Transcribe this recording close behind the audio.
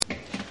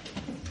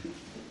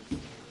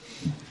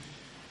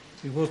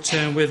You will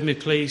turn with me,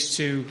 please,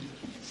 to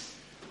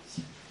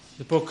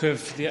the book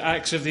of the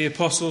Acts of the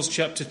Apostles,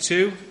 chapter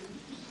 2.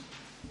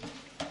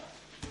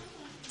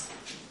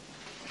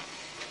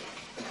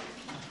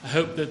 I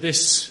hope that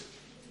this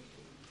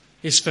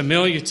is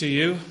familiar to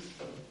you.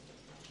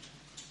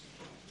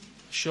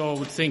 Sure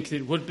would think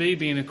it would be,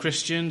 being a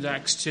Christian.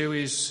 Acts 2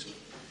 is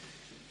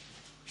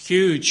a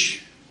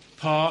huge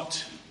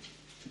part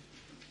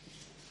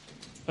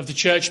of the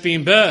church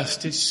being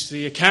birthed. It's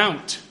the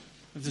account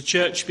of the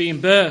church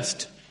being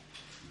birthed.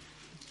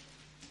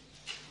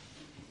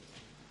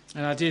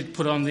 And I did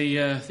put on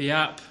the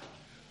app,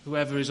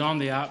 whoever is on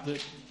the app,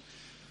 that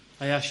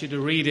I ask you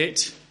to read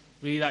it.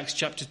 Read Acts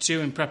chapter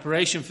 2 in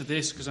preparation for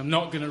this, because I'm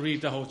not going to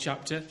read the whole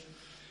chapter.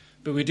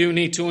 But we do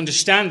need to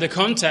understand the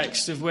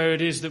context of where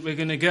it is that we're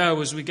going to go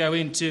as we go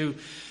into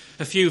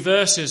a few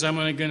verses. I'm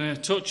only going to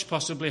touch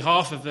possibly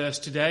half a verse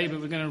today,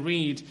 but we're going to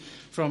read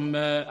from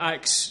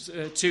Acts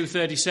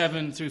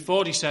 2:37 through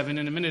 47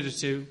 in a minute or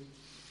two.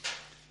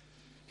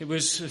 It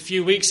was a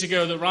few weeks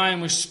ago that Ryan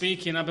was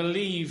speaking, I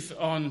believe,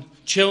 on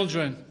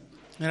children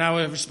and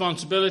our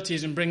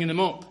responsibilities in bringing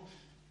them up.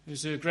 It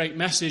was a great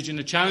message and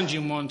a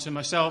challenging one to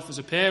myself as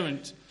a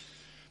parent.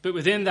 But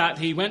within that,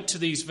 he went to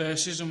these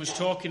verses and was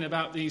talking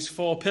about these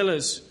four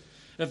pillars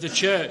of the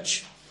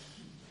church,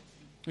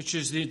 which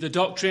is the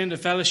doctrine, the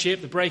fellowship,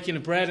 the breaking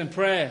of bread and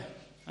prayer.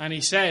 And he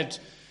said,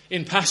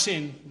 in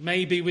passing,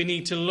 maybe we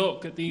need to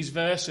look at these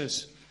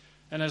verses.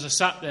 And as I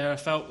sat there, I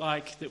felt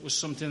like it was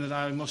something that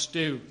I must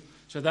do.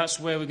 So that's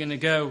where we're going to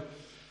go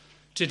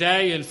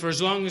today. And for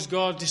as long as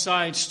God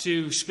decides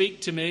to speak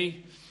to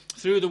me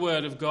through the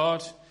Word of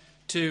God,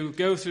 to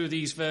go through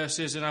these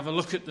verses and have a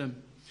look at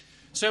them.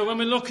 So when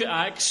we look at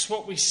Acts,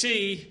 what we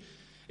see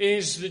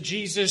is that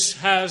Jesus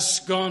has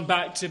gone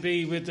back to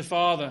be with the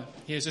Father.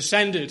 He has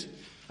ascended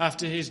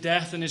after his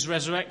death and his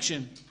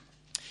resurrection.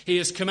 He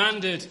has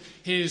commanded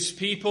his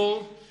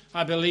people.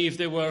 I believe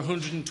there were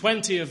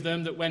 120 of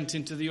them that went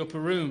into the upper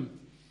room.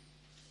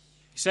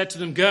 He said to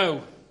them,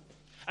 "Go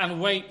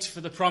and wait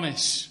for the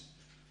promise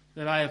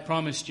that I have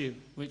promised you,"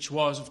 which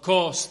was, of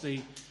course,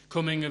 the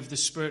coming of the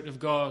Spirit of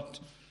God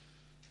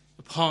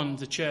upon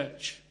the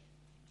church.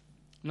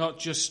 Not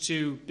just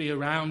to be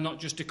around, not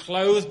just to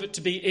clothe, but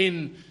to be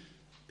in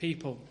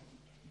people.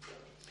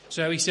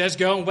 So he says,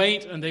 go and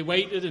wait, and they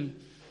waited, and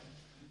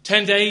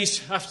 10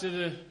 days after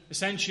the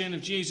ascension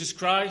of Jesus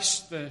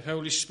Christ, the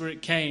Holy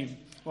Spirit came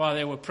while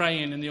they were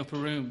praying in the upper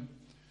room.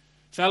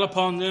 Fell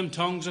upon them,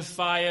 tongues of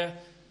fire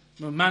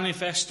were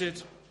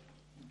manifested.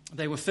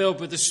 They were filled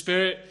with the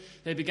Spirit.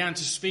 They began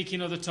to speak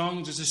in other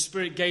tongues as the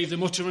Spirit gave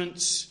them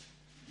utterance.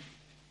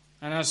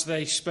 And as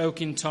they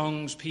spoke in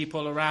tongues,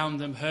 people around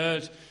them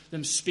heard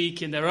them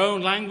speak in their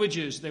own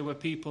languages. They were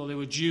people, they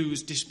were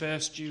Jews,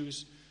 dispersed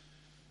Jews,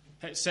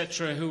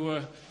 etc., who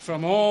were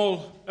from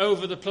all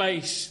over the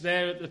place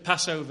there at the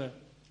Passover,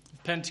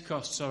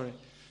 Pentecost,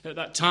 at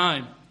that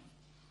time.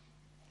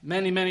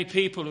 Many, many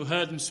people who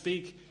heard them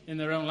speak in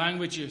their own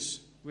languages.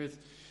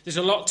 There's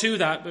a lot to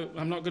that, but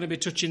I'm not going to be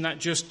touching that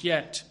just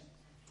yet.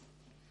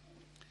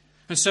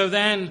 And so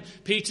then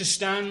Peter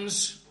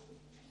stands.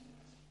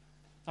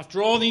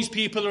 After all these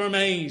people are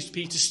amazed,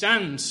 Peter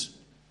stands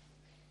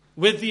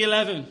with the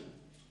 11.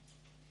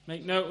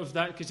 Make note of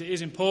that because it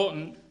is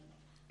important.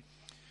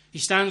 He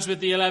stands with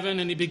the 11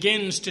 and he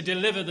begins to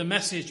deliver the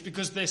message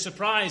because they're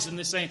surprised and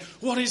they're saying,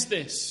 "What is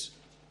this?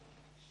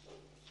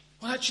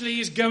 What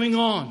actually is going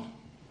on?"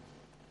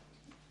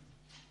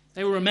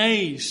 They were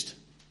amazed.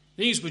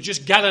 These were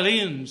just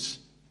Galileans,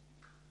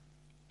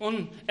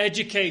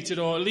 uneducated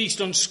or at least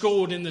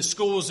unschooled in the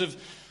schools of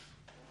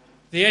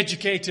the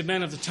educated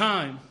men of the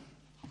time.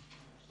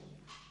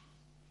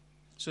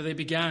 So they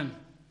began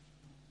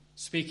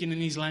speaking in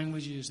these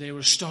languages. They were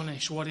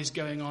astonished. What is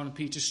going on? And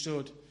Peter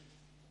stood.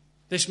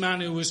 This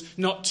man who was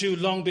not too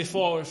long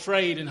before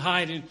afraid and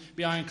hiding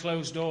behind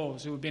closed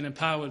doors, who had been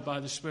empowered by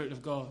the Spirit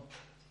of God.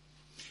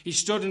 He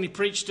stood and he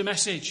preached a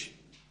message.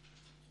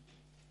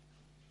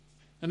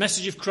 A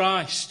message of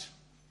Christ.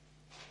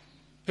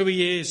 Who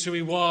he is, who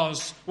he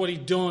was, what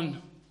he'd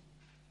done.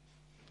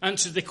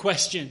 Answered the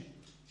question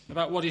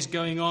about what is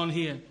going on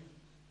here.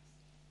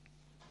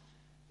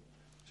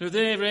 So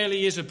there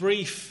really is a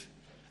brief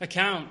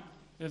account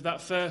of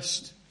that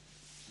first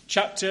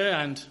chapter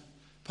and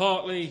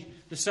partly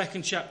the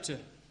second chapter.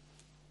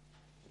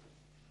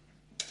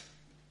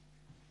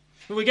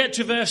 But we get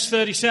to verse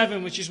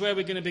 37, which is where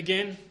we're going to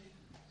begin.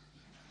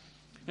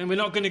 And we're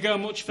not going to go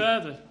much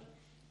further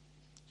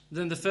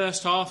than the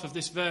first half of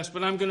this verse,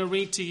 but I'm going to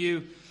read to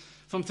you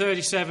from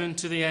 37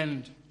 to the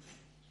end.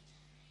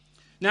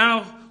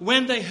 Now,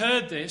 when they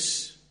heard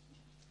this,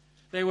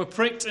 they were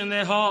pricked in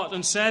their heart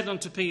and said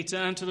unto Peter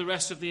and to the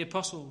rest of the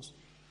apostles,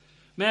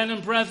 "Men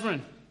and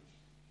brethren,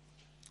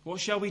 what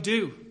shall we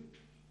do?"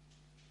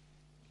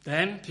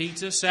 Then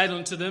Peter said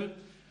unto them,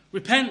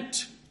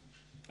 "Repent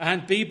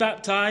and be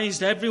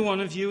baptized, every one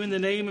of you, in the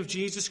name of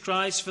Jesus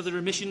Christ for the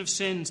remission of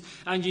sins,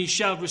 and ye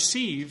shall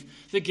receive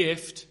the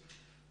gift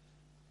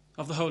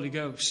of the Holy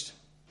Ghost.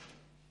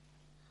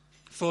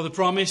 For the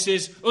promise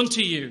is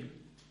unto you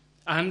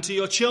and to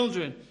your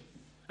children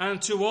and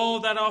to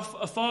all that are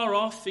afar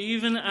off,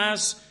 even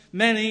as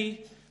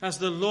many as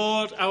the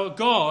Lord our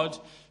God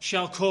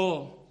shall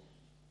call.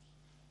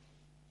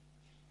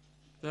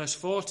 Verse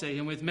 40,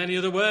 and with many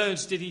other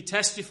words did he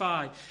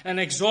testify and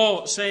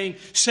exhort, saying,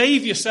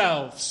 save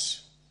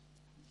yourselves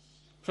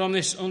from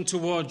this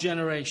untoward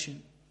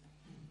generation.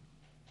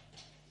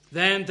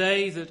 Then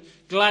they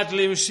that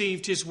gladly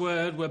received his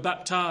word were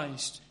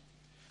baptized,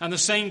 and the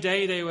same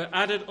day they were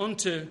added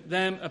unto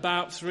them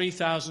about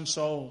 3,000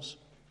 souls.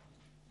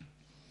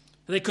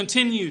 They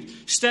continued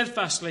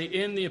steadfastly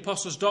in the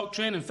apostles'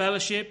 doctrine and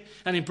fellowship,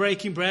 and in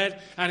breaking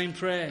bread and in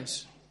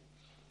prayers.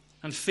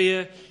 And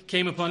fear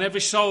came upon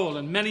every soul,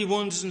 and many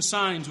wonders and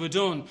signs were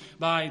done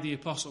by the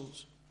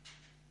apostles.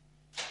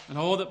 And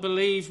all that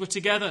believed were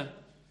together,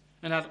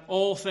 and had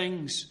all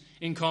things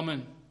in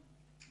common.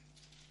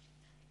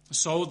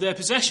 Sold their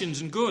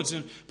possessions and goods,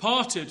 and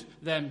parted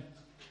them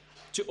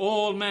to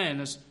all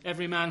men as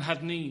every man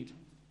had need.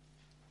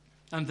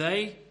 And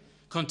they,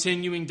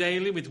 continuing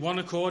daily with one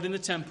accord in the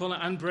temple,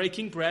 and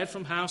breaking bread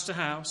from house to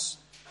house,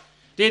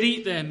 did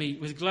eat their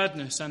meat with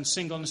gladness and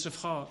singleness of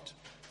heart,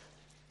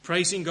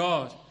 praising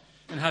God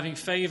and having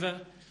favour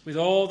with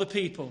all the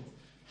people.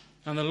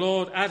 And the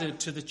Lord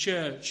added to the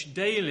church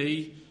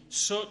daily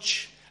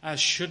such as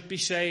should be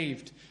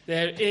saved.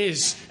 There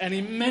is an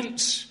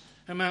immense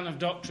amount of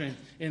doctrine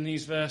in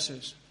these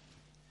verses.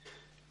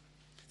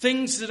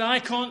 Things that I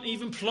can't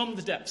even plumb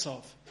the depths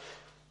of.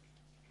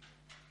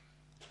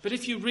 But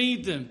if you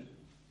read them,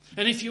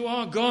 and if you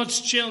are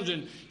God's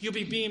children, you'll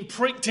be being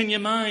pricked in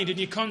your mind and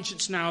your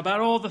conscience now about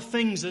all the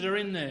things that are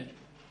in there.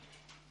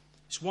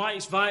 It's why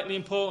it's vitally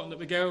important that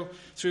we go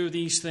through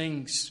these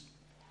things.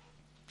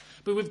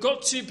 But we've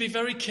got to be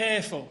very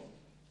careful.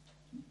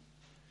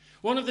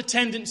 One of the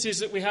tendencies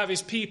that we have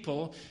is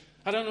people,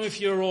 I don't know if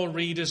you're all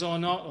readers or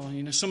not,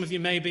 or some of you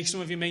may be,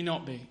 some of you may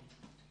not be.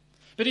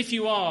 But if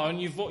you are,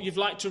 and you've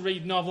liked to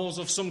read novels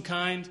of some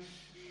kind,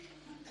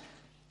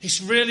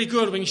 it's really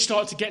good when you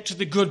start to get to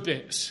the good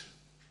bits.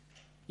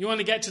 You want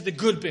to get to the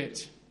good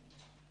bit.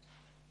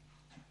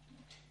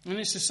 And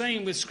it's the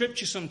same with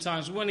Scripture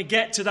sometimes. We want to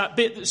get to that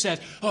bit that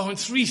says, and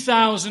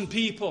 3,000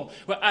 people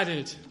were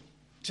added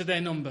to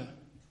their number.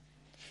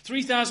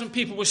 3,000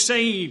 people were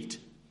saved.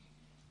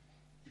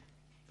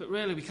 But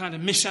really we kind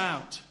of miss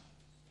out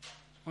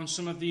on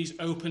some of these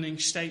opening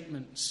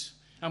statements.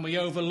 And we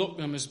overlook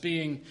them as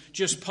being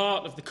just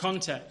part of the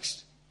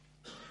context.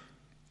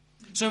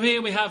 So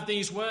here we have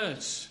these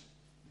words.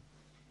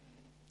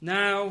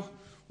 Now,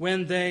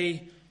 when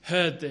they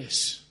heard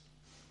this.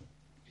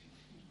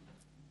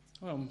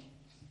 Well,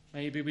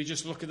 maybe we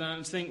just look at that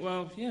and think,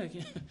 well, yeah,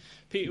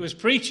 Peter was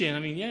preaching. I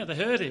mean, yeah, they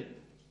heard it.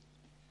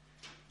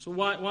 So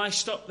why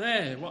stop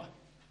there?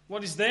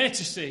 What is there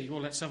to see?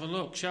 Well, let's have a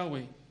look, shall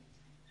we?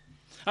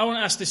 I want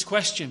to ask this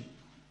question.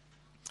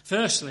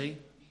 Firstly,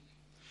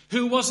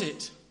 who was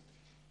it?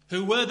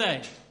 Who were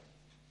they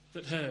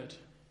that heard?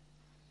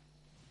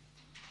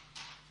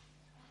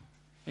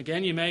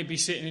 Again, you may be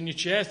sitting in your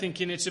chair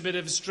thinking it's a bit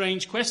of a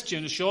strange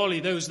question. Surely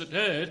those that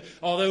heard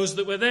are those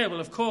that were there. Well,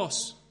 of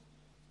course.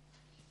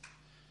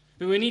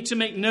 But we need to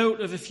make note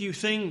of a few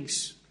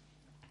things.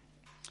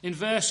 In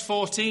verse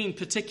 14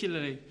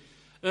 particularly,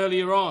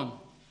 earlier on,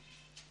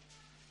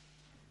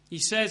 he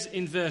says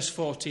in verse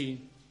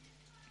 14,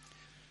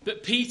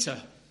 but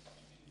Peter,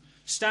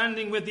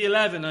 standing with the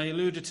 11, I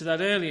alluded to that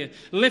earlier,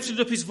 lifted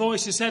up his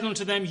voice and said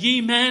unto them,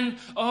 ye men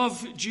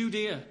of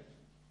Judea.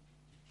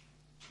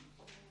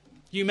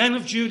 You men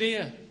of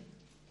Judea.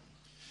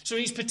 So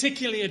he's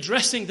particularly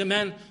addressing the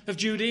men of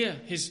Judea,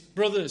 his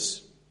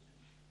brothers.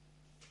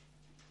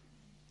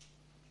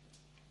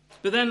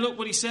 But then look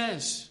what he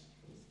says.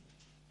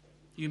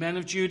 You men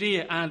of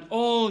Judea, and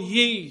all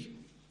ye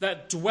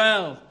that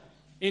dwell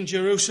in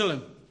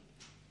Jerusalem.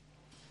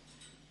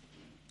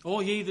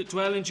 All ye that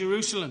dwell in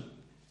Jerusalem.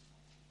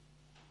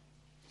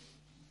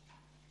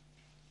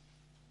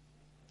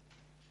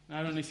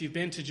 I don't know if you've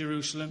been to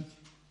Jerusalem.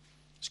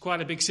 It's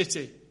quite a big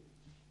city.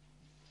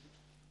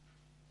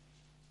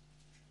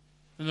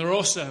 And there are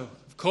also,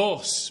 of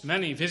course,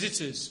 many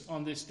visitors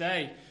on this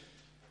day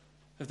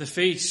of the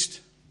feast.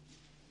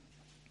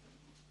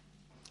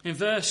 In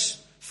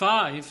verse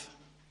 5,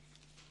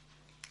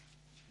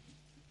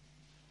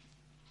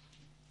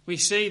 we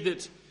see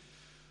that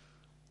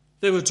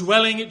they were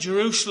dwelling at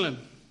Jerusalem,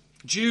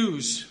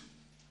 Jews,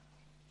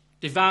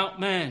 devout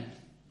men,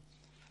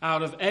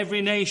 out of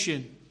every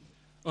nation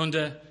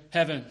under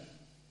heaven.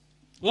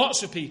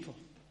 Lots of people.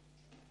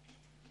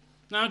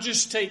 Now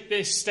just take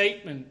this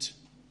statement,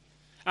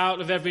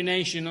 out of every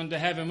nation under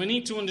heaven. We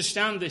need to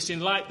understand this in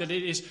light that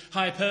it is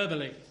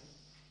hyperbole.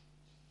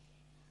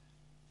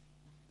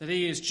 That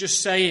he is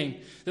just saying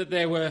that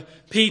there were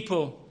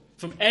people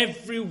from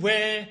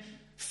everywhere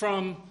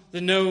from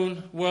the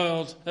known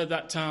world at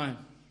that time.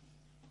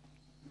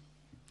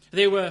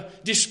 They were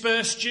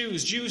dispersed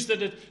Jews, Jews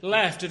that had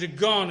left, that had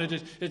gone,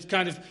 had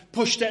kind of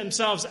pushed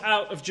themselves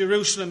out of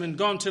Jerusalem and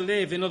gone to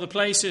live in other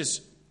places.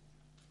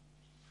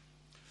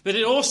 But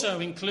it also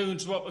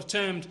includes what were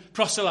termed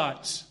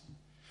proselytes.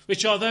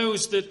 which are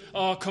those that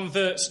are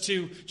converts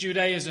to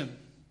Judaism.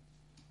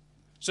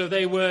 So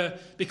they were,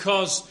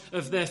 because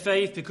of their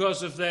faith,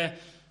 because of their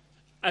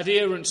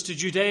adherence to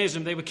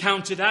Judaism, they were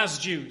counted as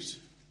Jews.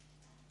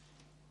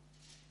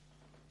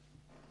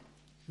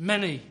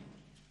 Many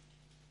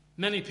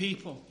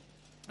people.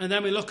 And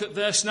then we look at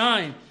verse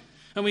 9,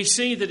 and we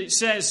see that it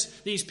says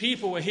these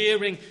people were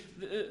hearing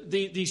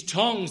these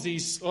tongues,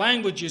 these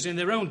languages in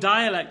their own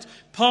dialect.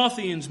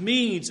 Parthians,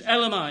 Medes,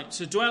 Elamites,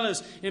 the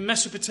dwellers in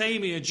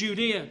Mesopotamia,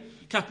 Judea,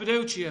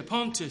 Cappadocia,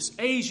 Pontus,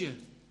 Asia,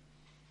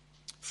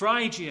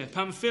 Phrygia,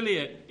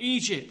 Pamphylia,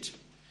 Egypt,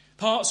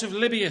 parts of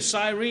Libya,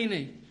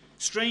 Cyrene,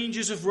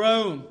 strangers of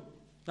Rome.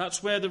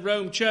 That's where the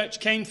Rome church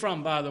came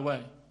from, by the way.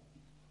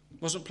 It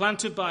wasn't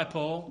planted by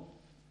Paul.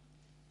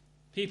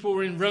 People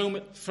were in Rome,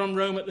 from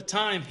Rome at the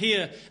time,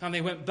 here, and they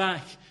went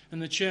back,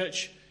 and the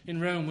church in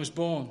Rome was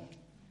born.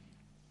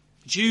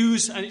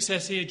 Jews, and it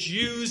says here,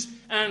 Jews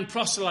and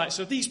proselytes.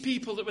 So these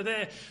people that were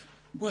there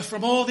were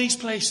from all these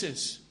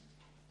places.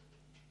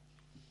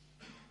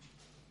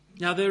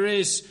 Now, there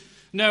is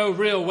no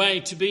real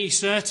way to be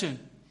certain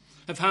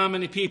of how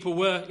many people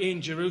were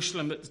in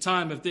Jerusalem at the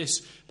time of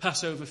this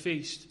Passover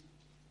feast.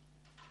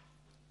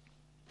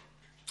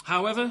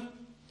 However,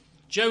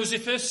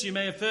 Josephus, you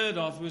may have heard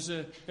of, was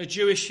a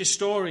Jewish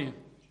historian.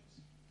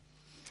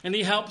 And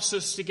he helps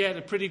us to get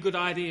a pretty good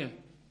idea.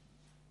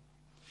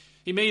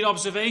 He made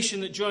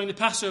observation that during the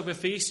Passover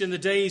feast in the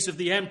days of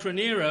the Emperor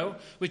Nero,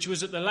 which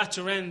was at the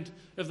latter end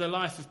of the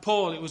life of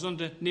Paul, it was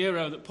under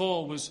Nero that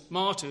Paul was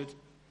martyred,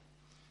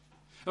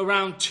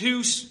 around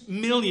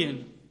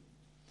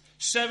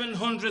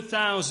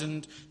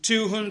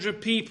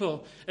 2,700,200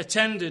 people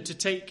attended to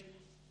take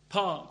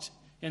part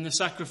in the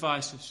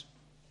sacrifices.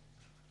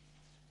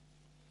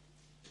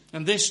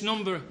 And this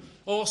number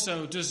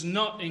also does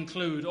not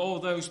include all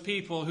those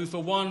people who,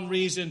 for one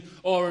reason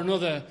or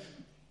another,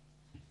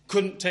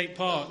 couldn't take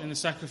part in the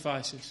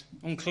sacrifices.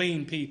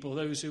 Unclean people,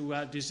 those who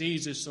had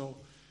diseases or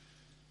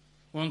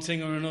one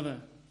thing or another.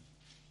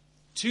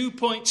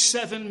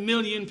 2.7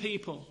 million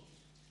people.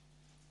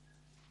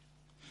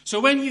 So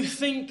when you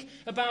think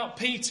about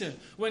Peter,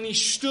 when he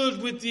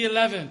stood with the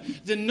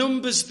 11, the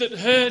numbers that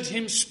heard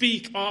him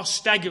speak are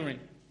staggering.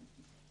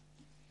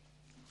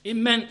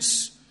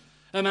 Immense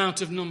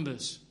amount of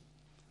numbers.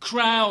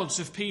 Crowds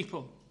of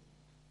people.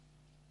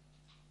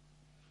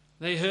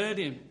 They heard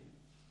him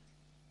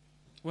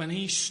when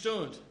he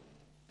stood,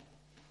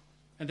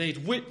 and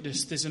they'd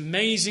witnessed this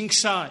amazing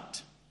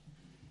sight.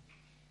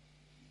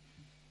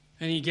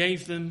 And he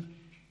gave them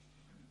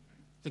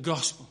the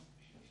gospel.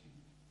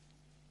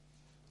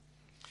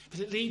 But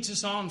it leads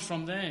us on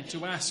from there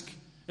to ask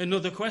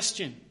another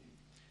question.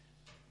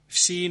 We've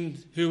seen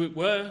who it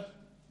were.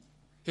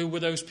 Who were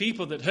those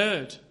people that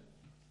heard?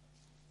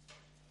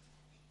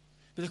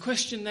 But the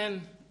question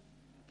then,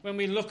 when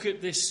we look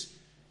at this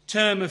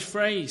term of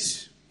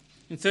phrase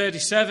in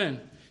 37,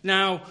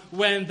 now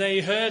when they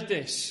heard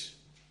this,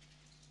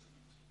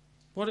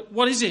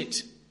 what is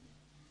it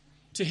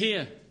to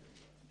hear?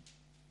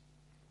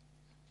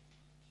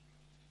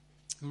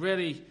 A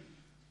really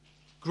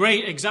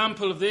great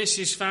example of this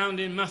is found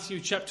in Matthew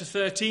chapter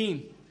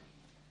 13.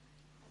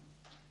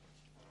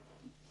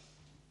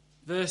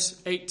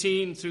 Verse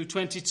 18 through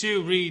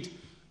 22 read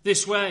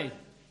this way.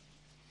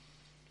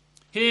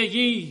 Hear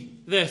ye,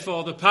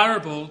 therefore, the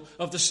parable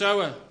of the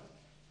sower.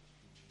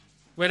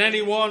 When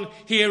anyone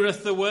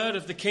heareth the word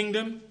of the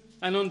kingdom,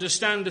 and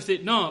understandeth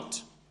it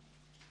not,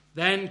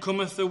 then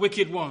cometh the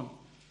wicked one,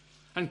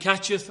 and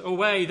catcheth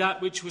away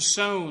that which was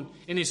sown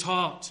in his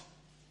heart.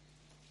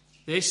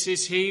 This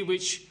is he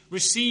which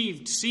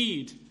received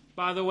seed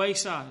by the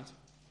wayside.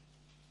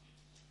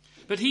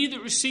 But he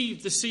that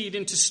received the seed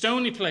into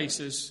stony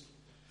places,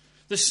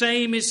 the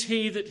same is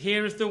he that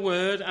heareth the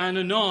word, and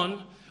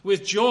anon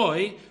with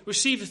joy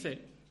receiveth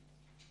it.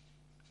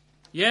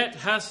 Yet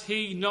hath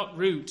he not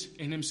root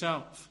in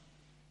himself,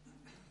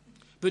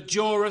 but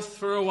dureth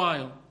for a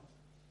while.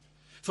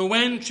 For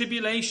when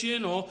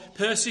tribulation or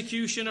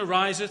persecution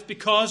ariseth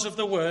because of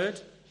the word,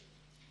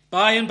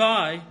 by and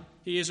by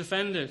he is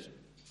offended.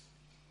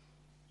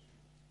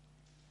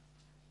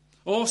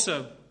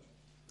 Also,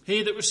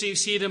 he that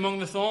receives seed among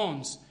the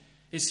thorns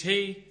is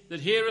he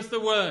that heareth the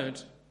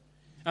word,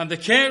 and the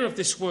care of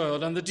this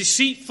world and the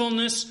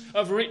deceitfulness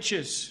of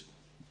riches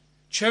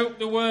choke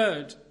the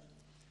word,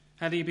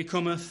 and he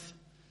becometh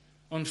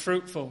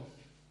unfruitful.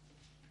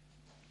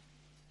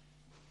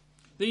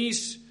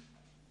 These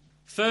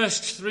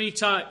first three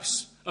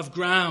types of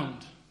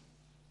ground,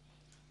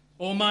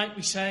 or might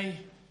we say,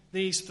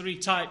 these three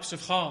types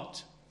of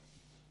heart,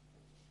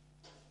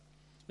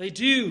 they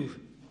do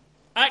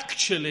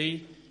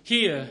actually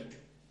hear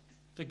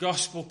the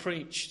gospel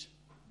preached.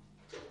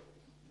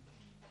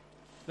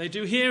 They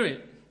do hear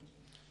it.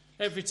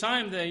 Every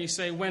time there you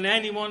say, when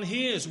anyone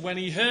hears, when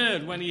he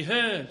heard, when he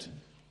heard.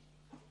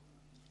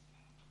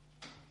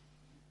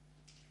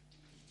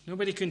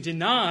 Nobody can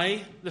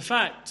deny the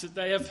fact that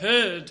they have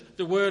heard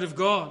the word of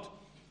God.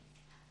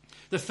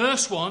 The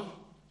first one,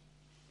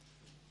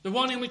 the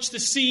one in which the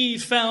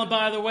seed fell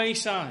by the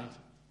wayside.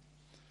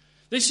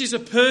 This is a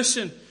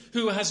person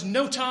who has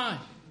no time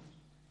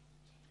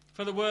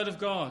for the Word of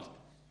God.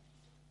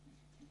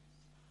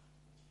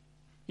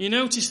 You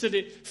notice that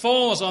it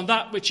falls on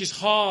that which is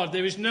hard.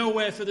 There is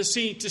nowhere for the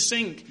seed to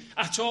sink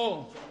at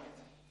all.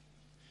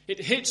 It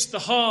hits the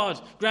hard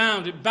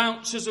ground, it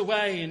bounces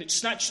away, and it's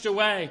snatched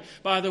away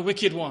by the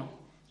wicked one.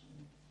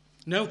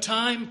 No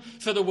time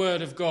for the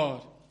Word of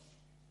God.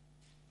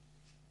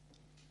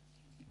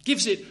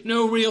 Gives it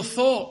no real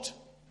thought.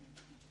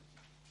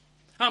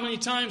 How many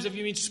times have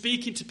you been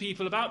speaking to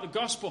people about the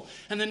gospel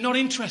and they're not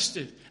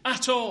interested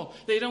at all?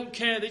 They don't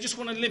care. They just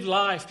want to live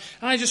life.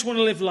 I just want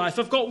to live life.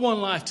 I've got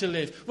one life to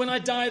live. When I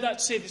die,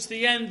 that's it. It's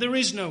the end. There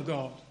is no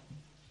God.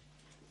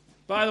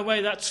 By the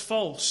way, that's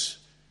false.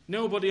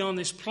 Nobody on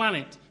this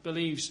planet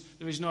believes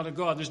there is not a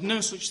God. There's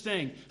no such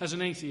thing as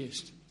an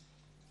atheist.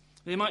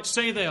 They might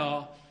say they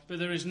are, but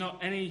there is not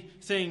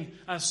anything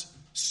as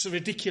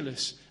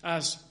ridiculous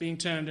as being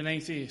termed an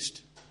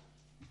atheist.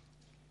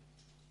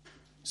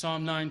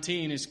 Psalm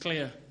 19 is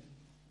clear.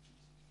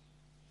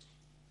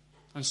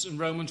 And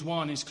Romans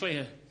 1 is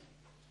clear.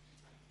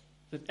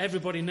 That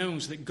everybody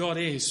knows that God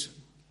is,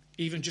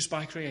 even just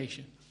by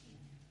creation.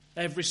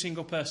 Every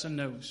single person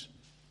knows.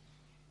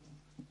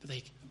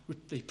 But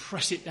they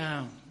press it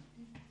down.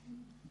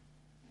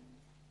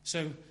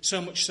 So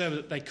much so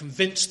that they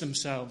convince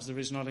themselves there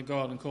is not a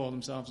God and call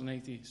themselves an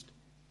atheist.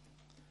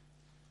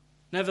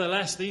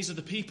 Nevertheless, these are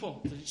the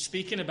people that it's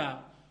speaking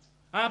about.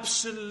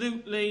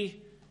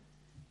 Absolutely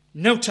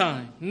no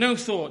time, no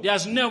thought. It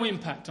has no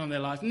impact on their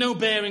life, no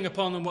bearing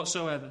upon them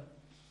whatsoever.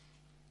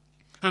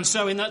 And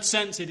so in that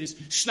sense it is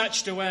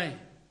snatched away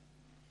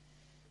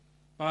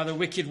by the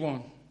wicked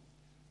one.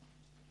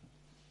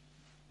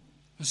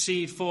 A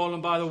seed fallen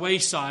by the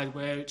wayside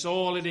where it's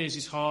all it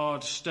is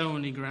hard,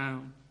 stony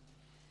ground.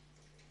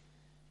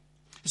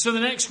 So the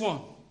next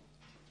one,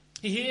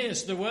 he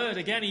hears the word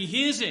again, he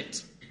hears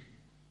it.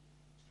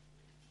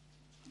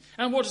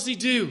 And what does he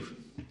do?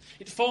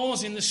 It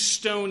falls in the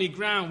stony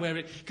ground where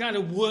it kind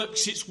of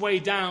works its way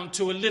down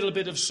to a little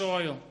bit of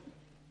soil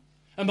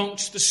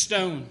amongst the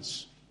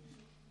stones.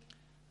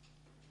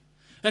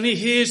 And he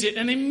hears it,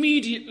 and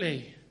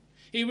immediately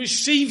he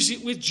receives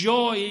it with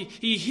joy.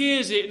 He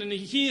hears it, and he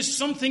hears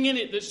something in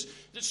it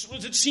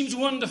that seems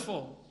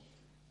wonderful.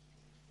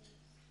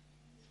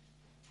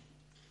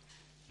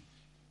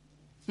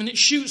 And it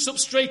shoots up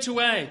straight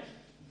away.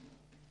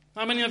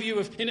 How many of you,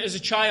 as a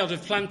child,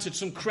 have planted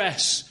some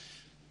cress?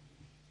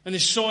 And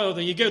this soil,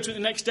 then you go to it the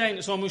next day and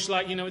it's almost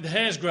like, the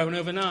hair's grown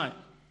overnight.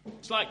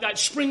 It's like that, it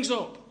springs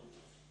up.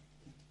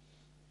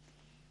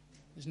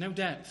 There's no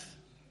depth,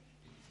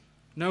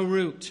 no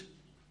root.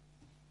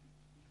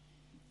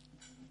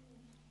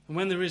 And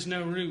when there is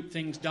no root,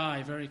 things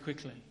die very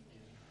quickly.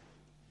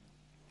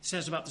 It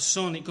says about the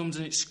sun, it comes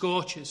and it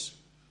scorches.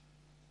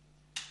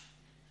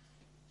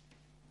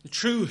 The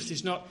truth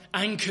is not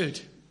anchored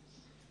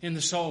in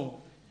the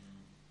soul.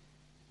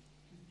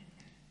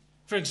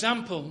 For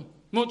example,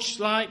 much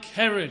like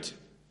Herod.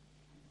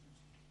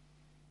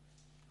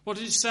 What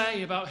did it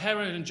say about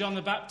Herod and John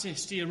the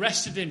Baptist? He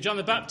arrested him. John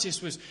the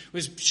Baptist was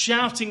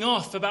shouting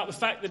off about the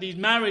fact that he'd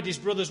married his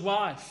brother's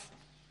wife.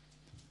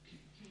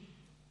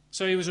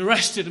 So he was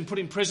arrested and put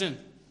in prison.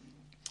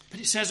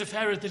 But it says of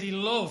Herod that he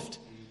loved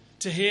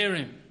to hear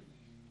him.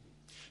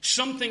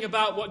 Something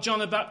about what John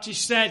the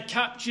Baptist said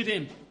captured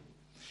him.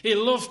 He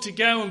loved to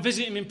go and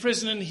visit him in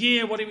prison and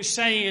hear what he was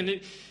saying,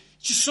 and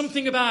just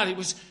something about it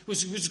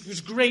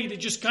was great. It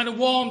just kind of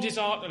warmed his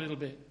heart a little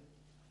bit.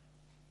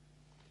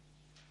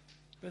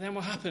 But then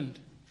what happened?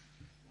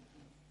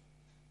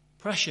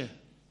 Pressure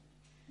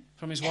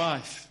from his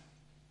wife.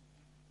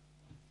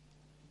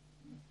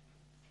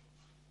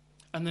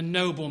 And the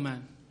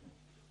nobleman,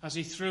 as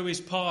he threw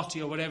his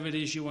party, or whatever it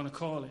is you want to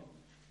call it.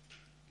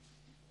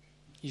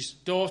 His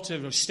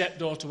daughter or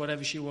stepdaughter,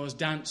 whatever she was,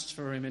 danced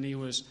for him, and he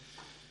was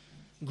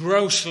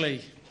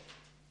grossly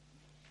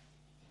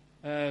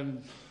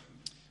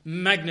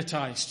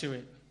magnetized to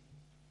it.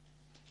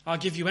 I'll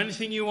give you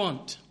anything you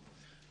want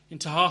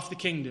into half the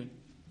kingdom.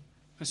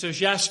 And so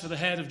she asked for the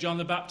head of John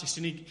the Baptist,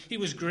 and he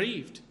was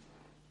grieved,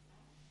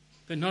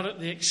 but not at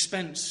the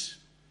expense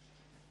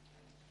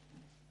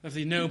of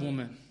the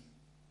nobleman.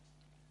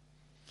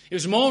 He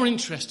was more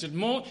interested,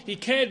 he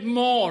cared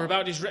more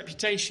about his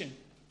reputation,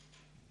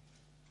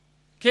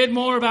 cared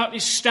more about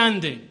his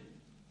standing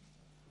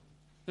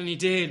than he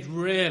did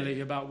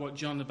really about what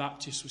John the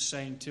Baptist was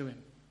saying to him.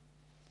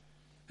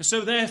 And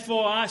so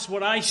therefore, that's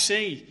what I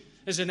see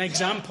as an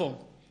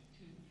example.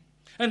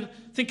 And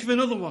think of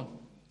another one.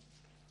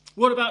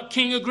 What about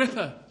King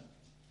Agrippa,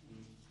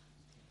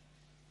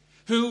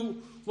 who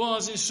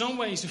was in some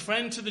ways a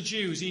friend to the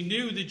Jews? He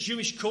knew the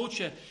Jewish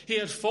culture. He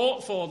had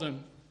fought for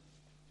them.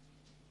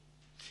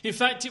 In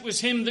fact, it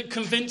was him that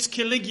convinced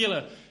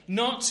Caligula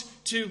not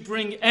to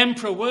bring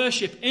emperor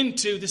worship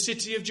into the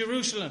city of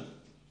Jerusalem.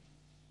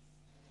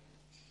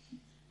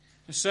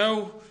 And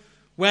so,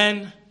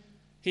 when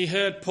he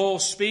heard Paul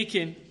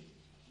speaking,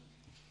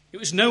 it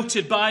was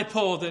noted by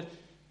Paul that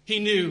he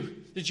knew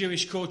the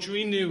Jewish culture.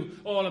 He knew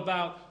all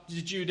about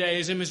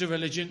Judaism as a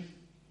religion.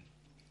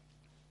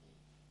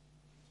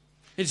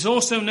 It's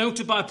also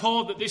noted by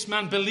Paul that this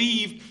man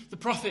believed the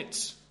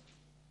prophets.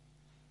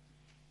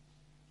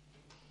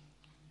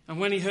 And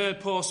when he heard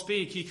Paul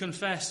speak, he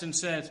confessed and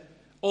said,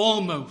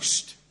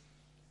 "Almost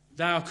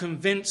thou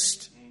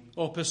convinced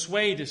or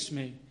persuadest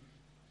me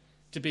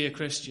to be a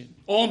Christian."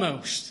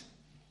 Almost.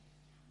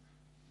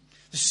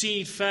 The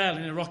seed fell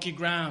in a rocky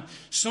ground.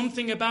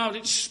 Something about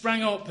it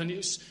sprang up and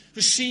it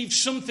received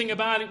something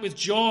about it with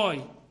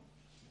joy.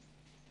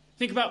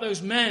 Think about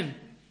those men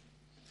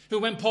who,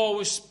 when Paul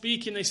was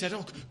speaking, they said,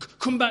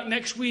 come back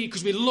next week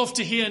because we love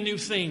to hear new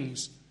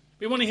things.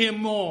 We want to hear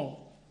more.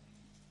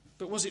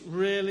 But was it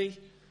really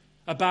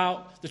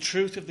about the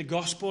truth of the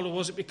gospel, or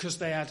was it because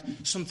they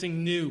had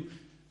something new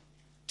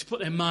to put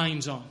their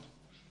minds on?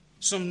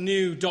 Some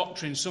new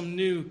doctrine, some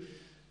new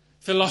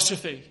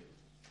philosophy.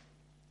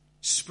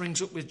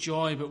 Springs up with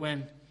joy, but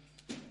when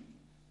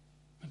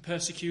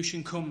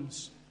persecution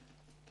comes,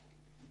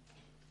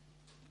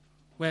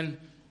 when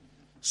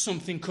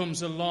something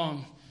comes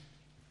along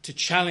to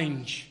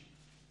challenge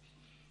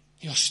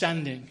your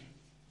standing,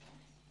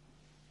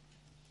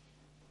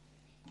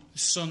 the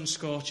sun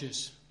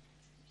scorches.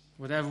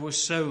 Whatever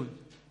was sown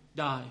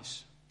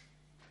dies.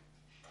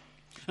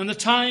 And the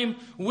time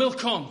will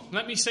come,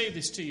 let me say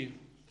this to you,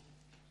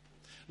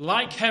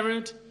 like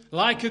Herod,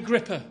 like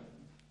Agrippa,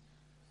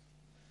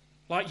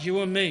 like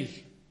you and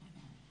me,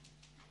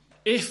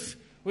 if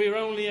we're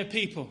only a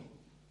people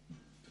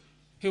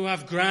who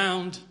have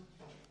ground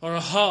or a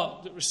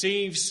heart that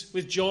receives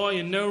with joy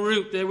and no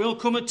root, there will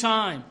come a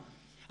time,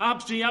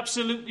 be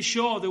absolutely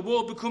sure, there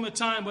will become a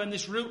time when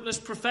this rootless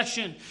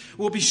profession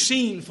will be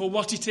seen for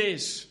what it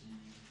is.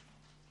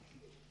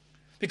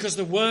 Because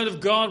the Word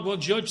of God will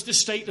judge the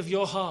state of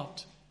your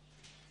heart.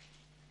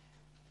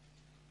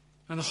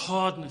 And the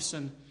hardness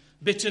and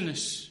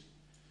bitterness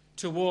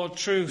toward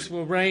truth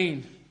will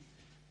reign.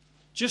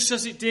 Just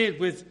as it did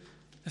with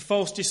the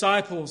false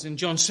disciples in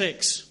John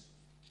 6.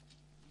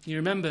 You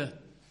remember,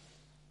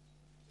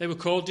 they were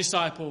called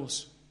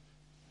disciples.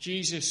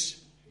 Jesus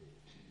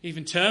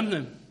even termed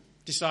them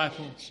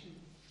disciples.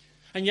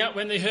 And yet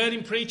when they heard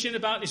him preaching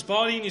about his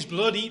body and his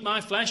blood, eat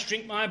my flesh,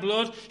 drink my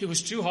blood, it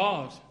was too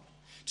hard.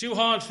 Too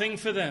hard thing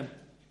for them.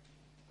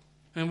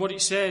 And what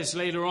it says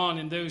later on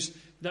in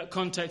that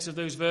context of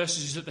those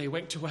verses is that they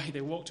went away,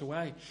 they walked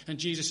away. And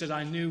Jesus said,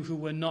 I knew who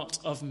were not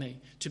of me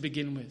to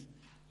begin with.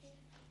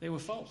 They were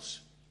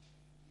false.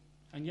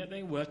 And yet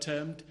they were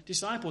termed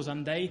disciples,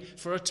 and they,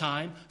 for a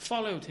time,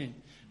 followed him.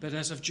 But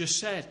as I've just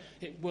said,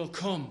 it will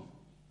come.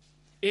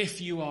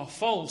 If you are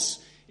false,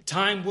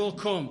 time will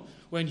come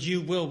when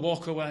you will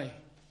walk away.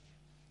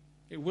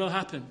 It will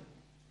happen.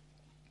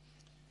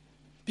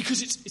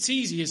 Because it's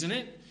easy, isn't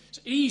it? It's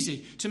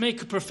easy to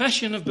make a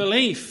profession of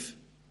belief.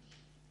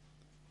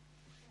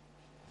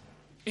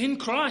 In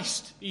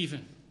Christ,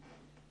 even.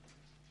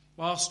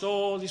 Whilst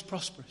all is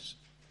prosperous.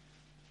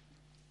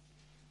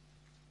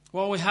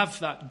 While we have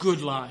that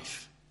good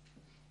life.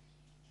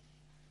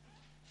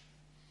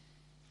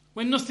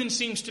 When nothing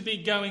seems to be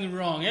going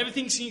wrong,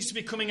 everything seems to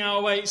be coming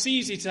our way, it's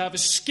easy to have a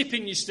skip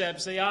in your step,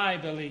 say, I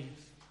believe.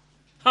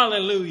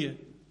 Hallelujah.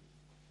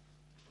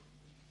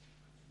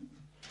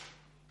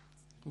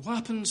 What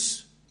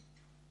happens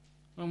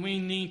when we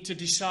need to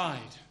decide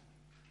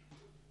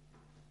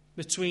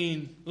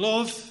between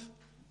love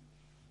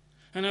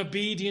and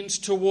obedience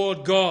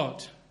toward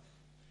God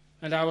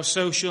and our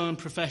social and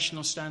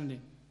professional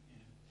standing?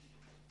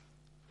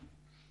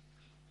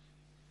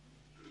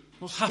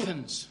 What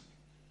happens?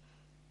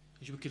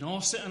 We can all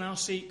sit on our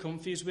seat,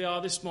 comfy as we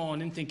are this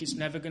morning, and think it's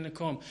never going to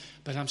come.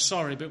 But I'm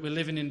sorry, but we're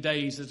living in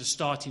days that are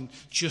starting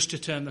just to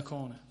turn the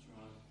corner.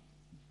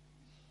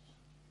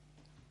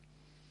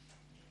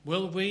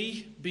 Will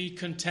we be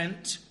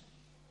content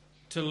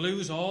to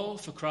lose all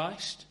for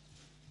Christ?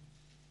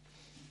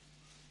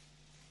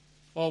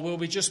 Or will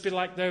we just be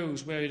like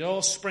those where it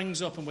all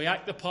springs up and we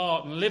act the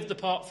part and live the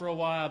part for a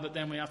while, but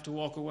then we have to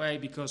walk away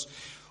because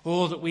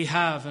all that we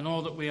have and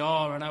all that we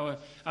are and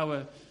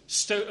our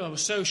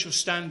social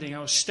standing,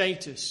 our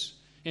status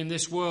in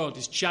this world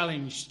is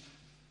challenged?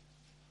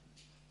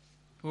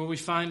 Will we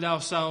find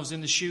ourselves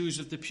in the shoes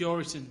of the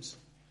Puritans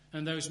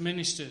and those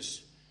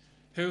ministers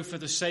who, for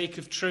the sake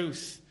of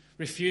truth,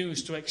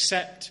 refused to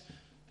accept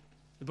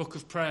the book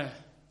of prayer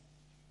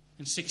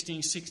in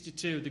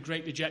 1662, the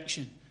Great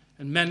Rejection,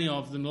 and many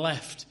of them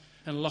left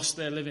and lost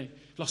their living,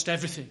 lost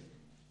everything.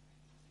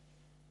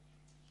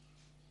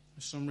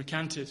 Some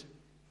recanted.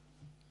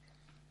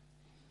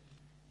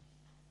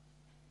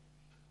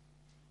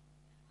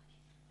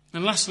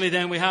 And lastly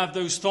then we have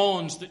those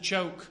thorns that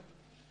choke.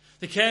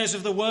 The cares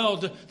of the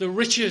world, the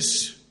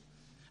riches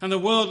and the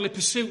worldly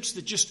pursuits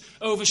that just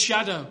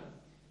overshadow,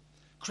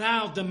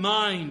 crowd the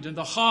mind and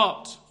the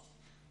heart.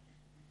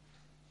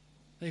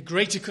 They're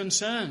greater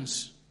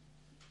concerns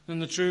than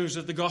the truths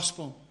of the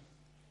gospel.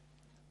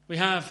 We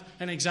have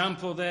an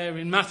example there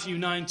in Matthew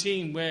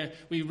 19 where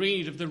we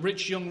read of the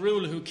rich young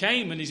ruler who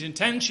came and his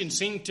intention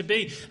seemed to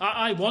be,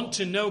 I want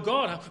to know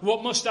God.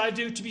 What must I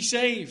do to be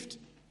saved?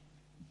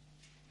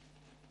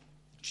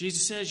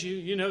 Jesus says,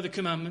 you know the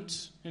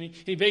commandments. And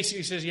he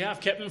basically says, yeah, I've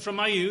kept them from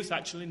my youth.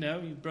 Actually, no,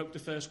 you broke the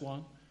first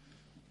one.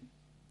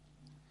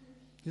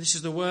 This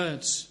is the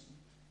words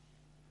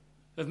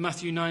of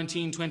Matthew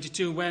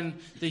 19:22. When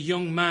the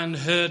young man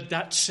heard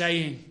that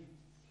saying,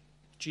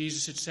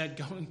 Jesus had said,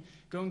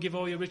 go and give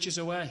all your riches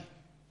away.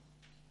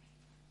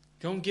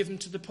 Go and give them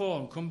to the poor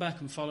and come back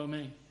and follow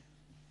me.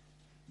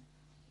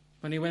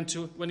 When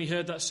he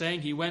heard that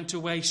saying, he went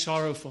away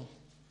sorrowful,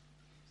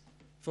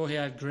 for he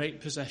had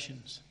great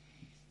possessions.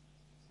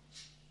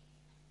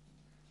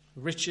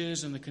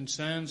 Riches and the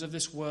concerns of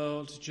this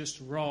world just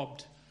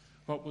robbed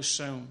what was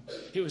sown.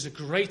 It was a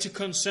greater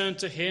concern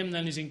to him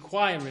than his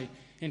inquiry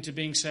into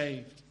being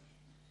saved.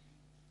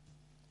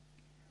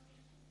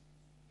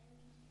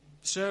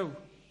 So,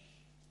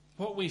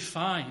 what we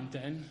find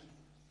then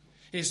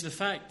is the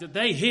fact that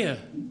they hear,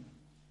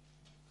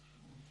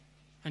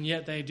 and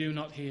yet they do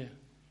not hear.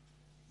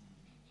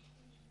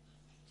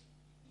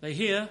 They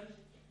hear,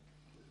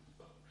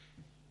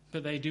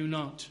 but they do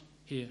not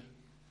hear.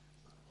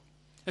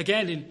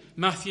 Again, in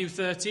Matthew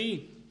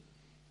 13,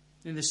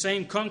 in the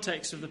same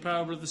context of the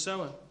parable of the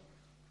sower,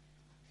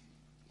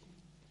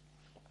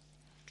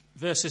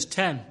 verses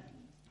 10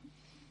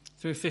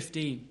 through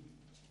 15.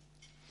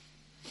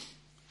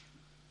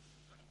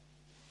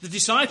 The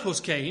disciples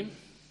came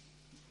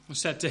and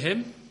said to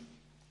him,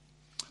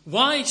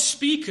 "Why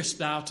speakest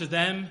thou to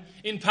them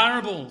in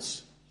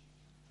parables?"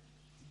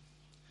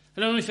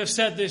 I don't know if I've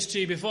said this to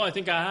you before, I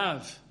think I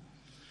have.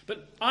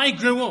 But I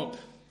grew up,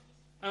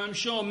 and I'm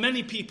sure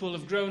many people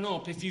have grown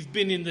up, if you've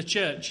been in the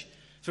church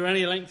for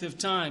any length of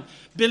time,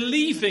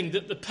 believing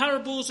that the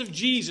parables of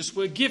Jesus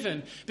were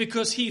given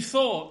because he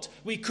thought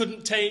we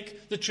couldn't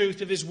take the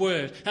truth of his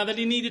word, and that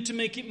he needed to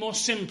make it more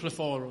simpler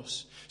for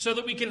us, so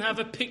that we can have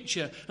a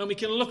picture, and we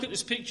can look at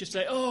this picture and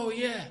say, "Oh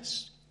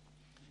yes,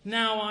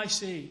 now I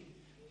see.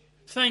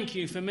 Thank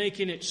you for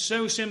making it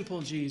so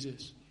simple,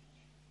 Jesus."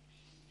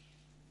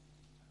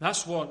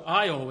 That's what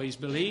I always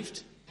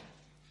believed.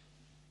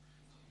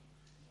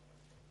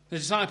 The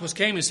disciples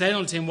came and said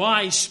unto him,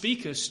 "Why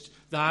speakest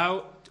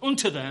thou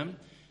unto them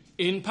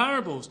in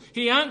parables?"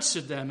 He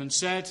answered them and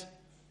said,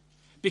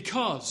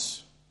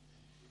 "Because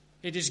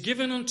it is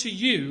given unto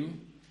you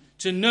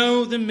to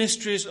know the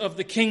mysteries of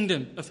the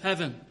kingdom of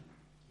heaven,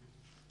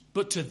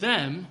 but to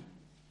them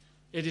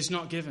it is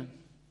not given."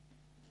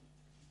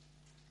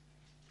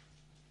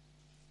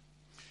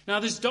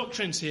 Now there's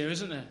doctrines here,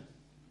 isn't there,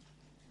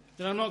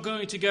 that I'm not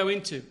going to go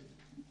into.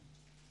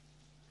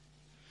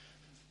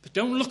 But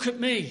don't look at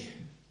me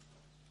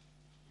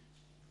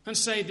and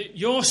say that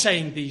you're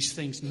saying these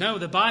things. No,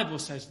 the Bible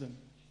says them.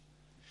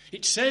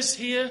 It says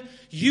here,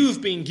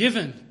 you've been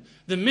given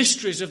the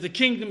mysteries of the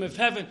kingdom of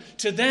heaven.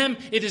 To them,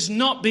 it has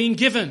not been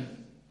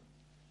given.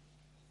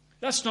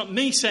 That's not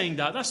me saying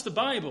that. That's the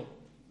Bible.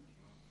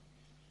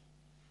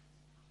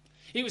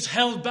 It was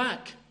held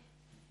back.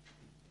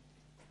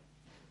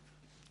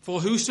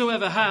 For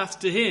whosoever hath,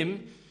 to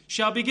him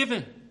shall be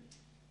given,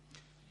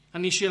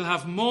 and he shall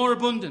have more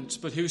abundance.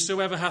 But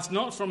whosoever hath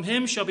not, from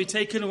him shall be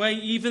taken away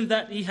even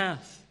that he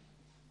hath.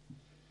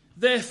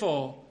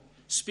 Therefore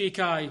speak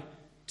I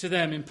to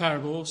them in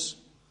parables,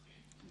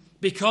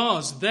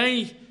 because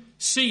they,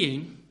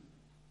 seeing,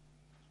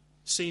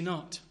 see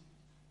not,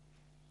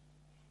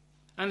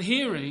 and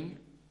hearing,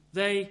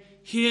 they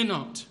hear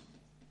not,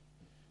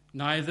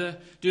 neither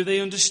do they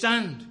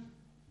understand.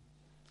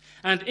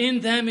 And in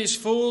them is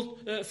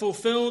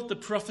fulfilled the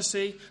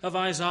prophecy of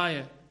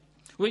Isaiah,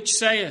 which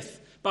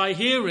saith, "By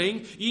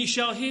hearing ye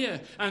shall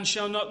hear, and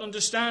shall not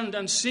understand,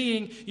 and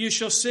seeing you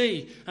shall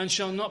see, and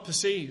shall not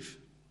perceive.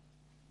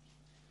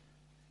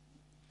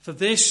 For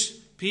this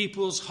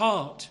people's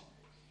heart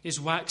is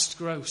waxed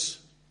gross,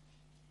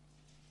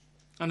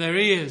 and their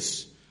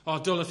ears are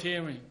dull of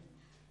hearing,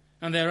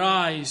 and their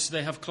eyes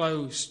they have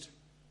closed,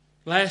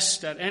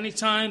 lest at any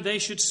time they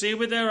should see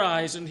with their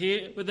eyes and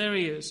hear with their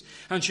ears,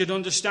 and should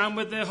understand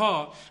with their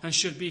heart, and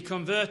should be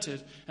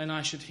converted, and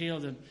I should heal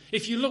them."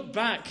 If you look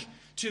back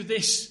to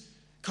this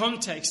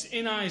context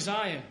in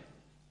Isaiah,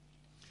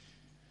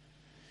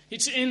 I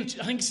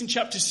think it's in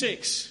chapter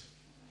 6,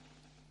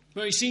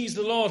 where he sees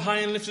the Lord high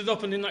and lifted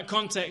up, and in that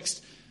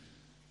context,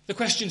 the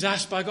question's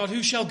asked by God,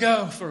 "Who shall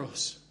go for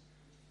us?"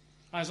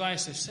 Isaiah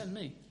says, "Send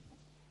me.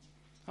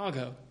 I'll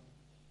go."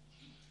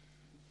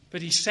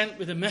 But he's sent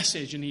with a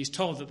message, and he's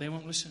told that they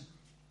won't listen.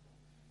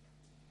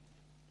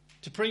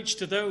 To preach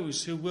to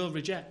those who will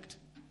reject.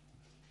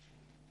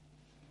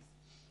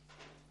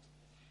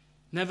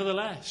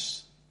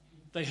 Nevertheless,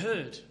 they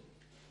heard.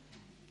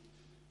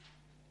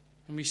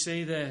 And we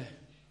see there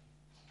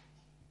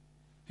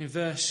in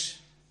verse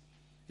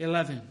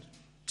 11,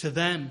 to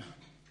them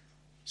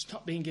it's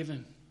not being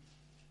given.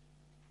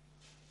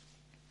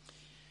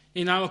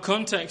 In our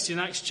context, in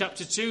Acts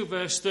chapter 2,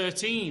 verse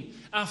 13,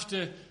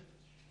 after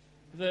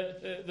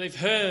they've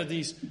heard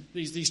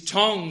these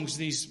tongues,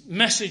 these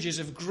messages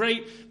of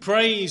great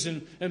praise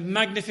and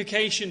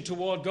magnification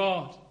toward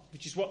God,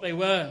 which is what they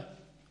were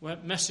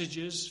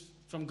messages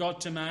from God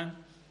to man.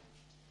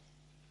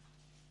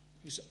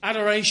 It was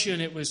adoration,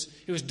 it was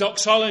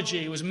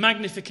doxology, it was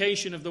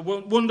magnification of the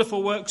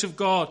wonderful works of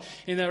God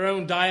in their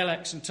own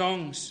dialects and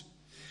tongues.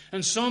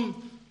 And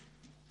some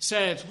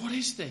said, "What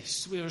is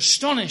this? We are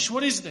astonished.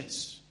 What is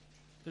this?"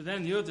 But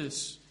then the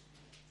others,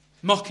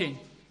 mocking,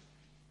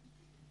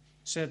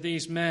 said,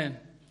 "These men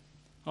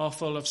are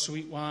full of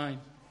sweet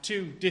wine."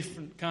 Two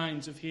different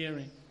kinds of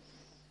hearing.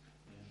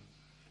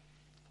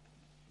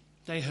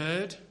 They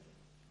heard.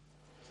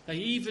 They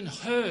even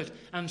heard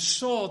and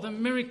saw the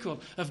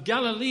miracle of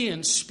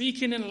Galileans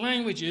speaking in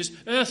languages,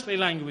 earthly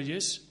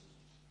languages,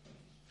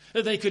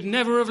 that they could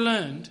never have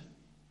learned.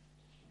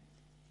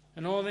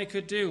 And all they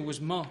could do was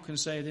mock and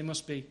say they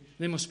must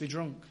be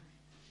drunk.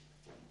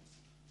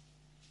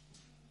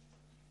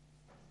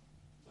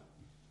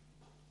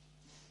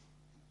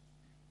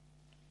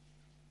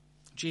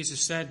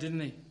 Jesus said, didn't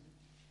he?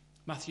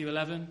 Matthew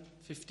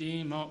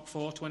 11:15, Mark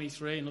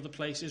 4:23, and other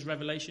places,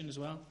 Revelation as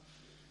well.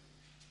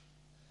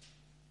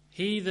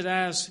 He that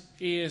has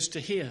ears to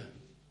hear,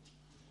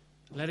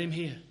 let him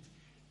hear.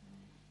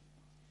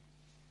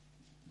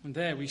 And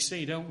there we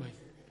see, don't we,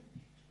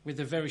 with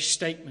the very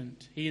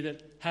statement, he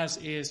that has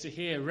ears to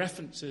hear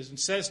references and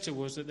says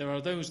to us that there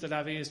are those that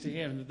have ears to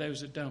hear and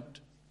those that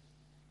don't.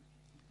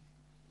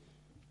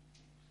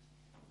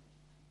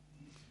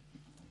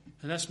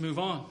 And let's move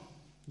on.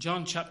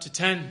 John chapter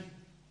 10,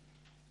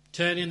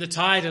 turning the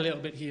tide a little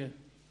bit here.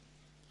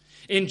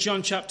 In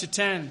John chapter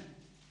 10,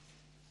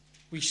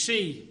 we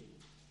see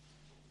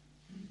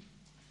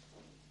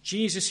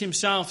Jesus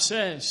himself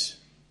says,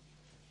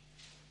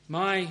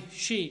 "My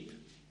sheep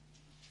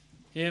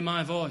hear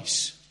my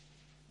voice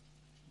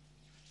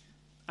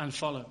and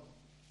follow."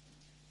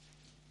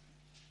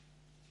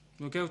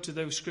 We'll go to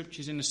those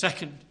scriptures in a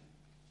second.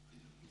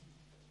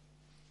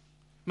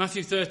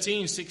 Matthew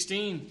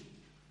 13:16,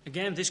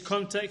 again, this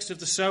context of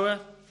the sower.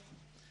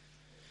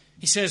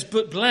 He says,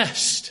 "But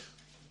blessed,"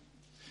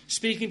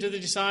 speaking to the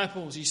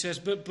disciples, he says,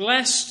 "But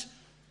blessed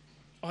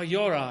are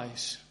your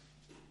eyes,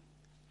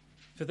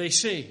 for they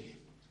see,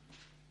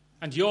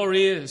 and your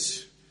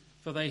ears,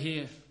 for they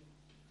hear."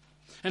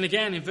 And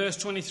again in verse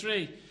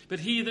 23,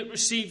 "But he that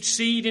received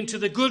seed into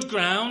the good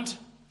ground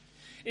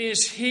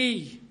is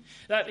he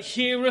that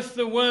heareth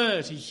the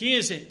word," he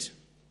hears it,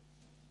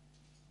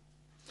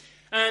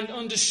 "and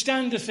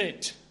understandeth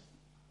it."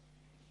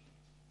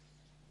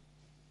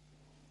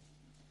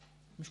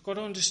 We've got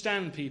to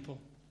understand,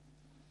 people,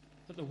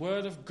 that the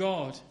word of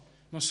God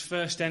must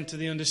first enter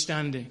the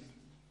understanding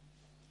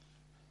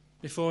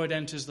before it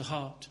enters the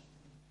heart.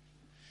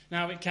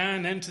 Now, it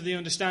can enter the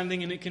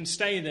understanding and it can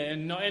stay there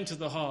and not enter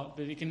the heart,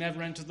 but it can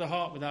never enter the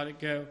heart without it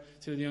go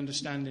through the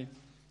understanding.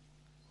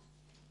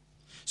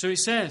 So it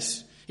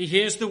says, he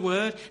hears the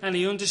word and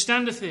he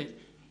understandeth it.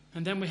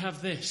 And then we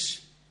have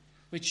this,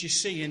 which you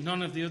see in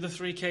none of the other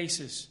three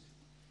cases,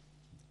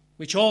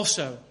 which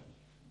also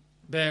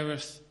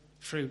beareth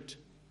fruit,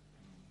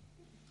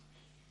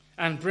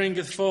 and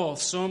bringeth forth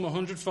some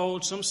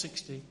 100-fold, some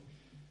 60,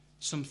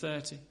 some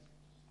 30.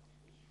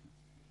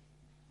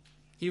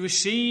 He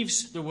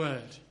receives the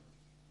word.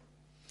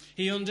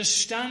 He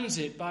understands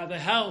it by the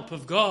help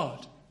of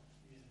God.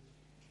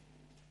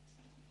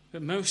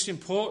 But most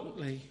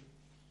importantly,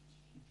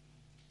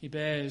 he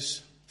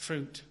bears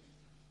fruit.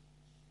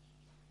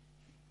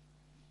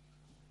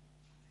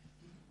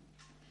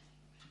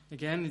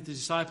 Again, the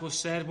disciples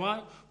said,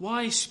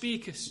 Why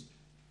speakest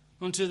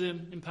unto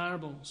them in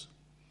parables?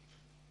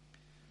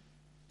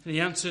 And he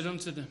answered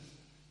unto them,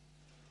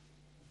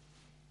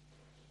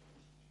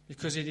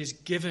 because it is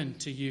given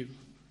to you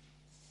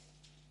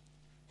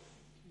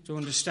to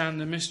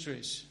understand the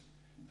mysteries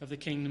of the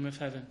kingdom of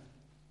heaven.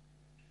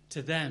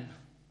 To them,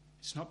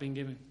 it's not been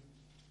given.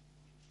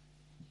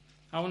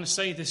 I want to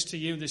say this to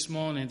you this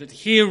morning, that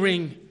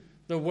hearing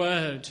the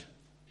word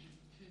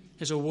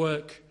is a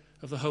work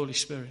of the Holy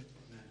Spirit.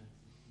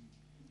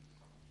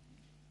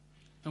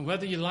 And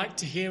whether you like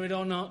to hear it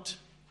or not,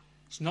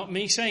 it's not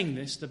me saying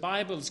this. The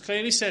Bible has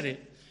clearly said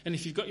it. And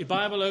if you've got your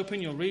Bible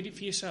open, you'll read it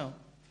for yourself.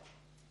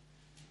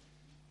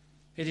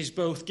 It is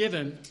both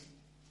given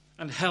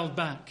and held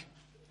back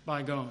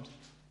by God.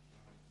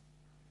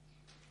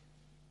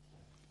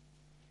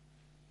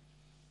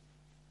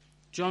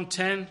 John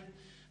 10,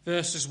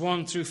 verses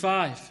 1 through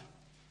 5.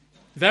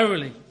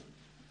 Verily,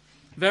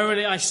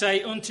 verily I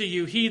say unto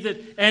you, he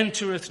that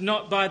entereth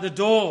not by the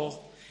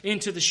door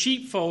into the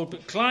sheepfold,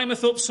 but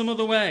climbeth up some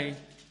other way,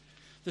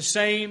 the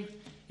same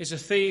is a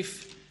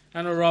thief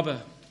and a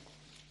robber.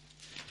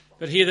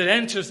 But he that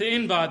entereth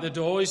in by the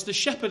door is the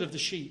shepherd of the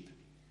sheep,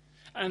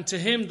 and to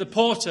him the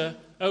porter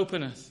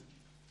openeth.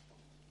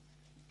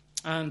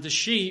 And the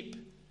sheep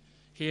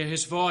hear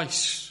his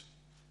voice,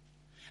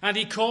 and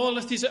he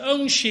calleth his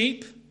own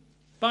sheep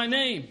by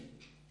name.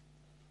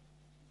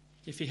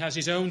 If he has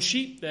his own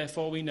sheep,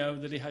 therefore we know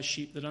that he has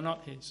sheep that are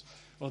not his,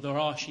 or there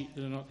are sheep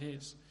that are not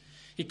his.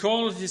 He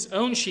calleth his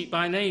own sheep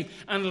by name,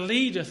 and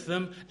leadeth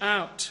them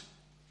out.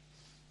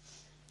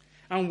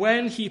 And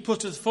when he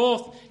putteth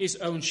forth his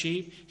own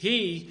sheep,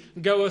 he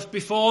goeth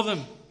before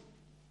them.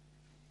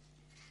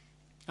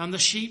 And the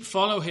sheep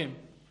follow him,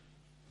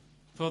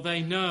 for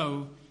they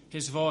know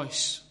his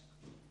voice.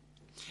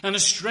 And a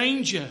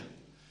stranger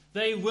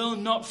they will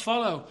not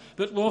follow,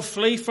 but will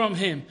flee from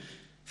him,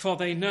 for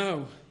they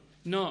know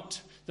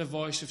not the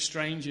voice of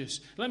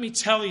strangers. Let me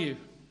tell you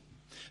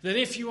that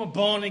if you are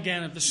born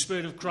again of the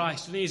Spirit of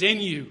Christ and he is in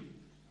you,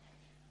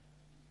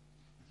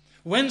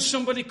 when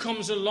somebody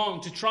comes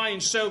along to try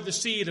and sow the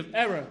seed of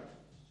error,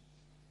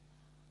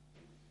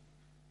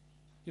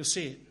 you'll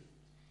see it.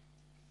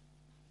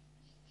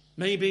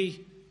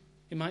 Maybe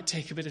it might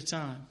take a bit of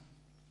time.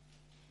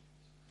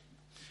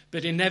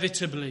 But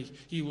inevitably,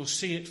 you will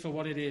see it for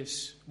what it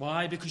is.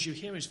 Why? Because you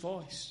hear his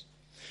voice.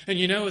 And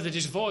you know that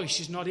his voice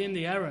is not in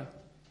the error.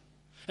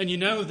 And you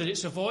know that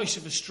it's a voice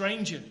of a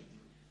stranger.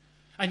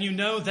 And you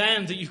know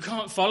then that you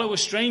can't follow a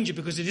stranger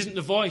because it isn't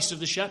the voice of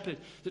the shepherd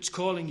that's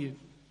calling you.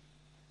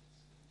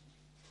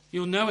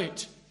 You'll know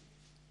it.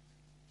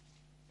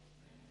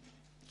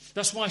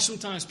 That's why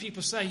sometimes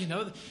people say,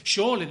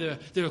 surely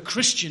there are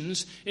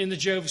Christians in the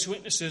Jehovah's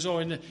Witnesses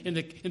or in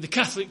the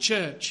Catholic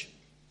Church.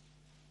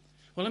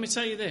 Well, let me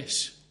tell you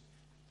this.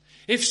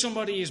 If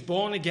somebody is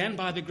born again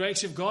by the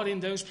grace of God in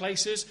those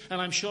places, and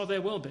I'm sure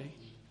there will be,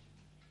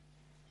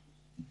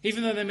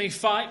 even though they may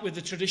fight with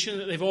the tradition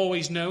that they've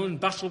always known,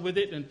 battle with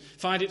it and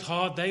find it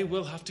hard, they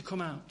will have to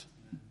come out.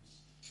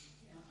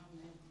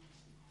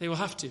 They will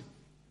have to.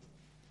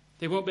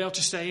 They won't be able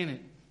to stay in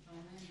it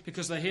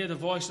because they hear the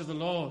voice of the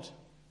Lord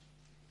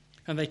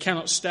and they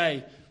cannot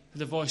stay with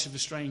the voice of a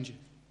stranger.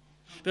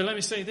 But let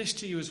me say this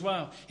to you as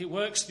well. It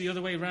works the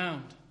other way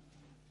round.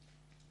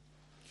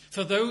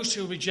 For those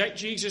who reject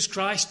Jesus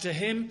Christ,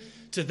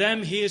 to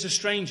them he is a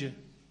stranger.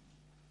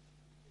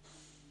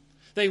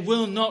 They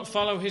will not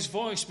follow his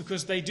voice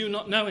because they do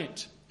not know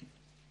it.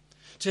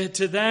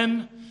 To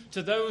them,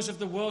 to those of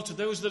the world, to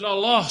those that are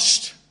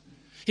lost,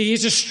 he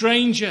is a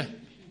stranger.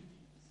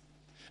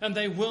 And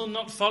they will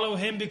not follow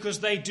him because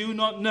they do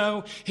not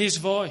know his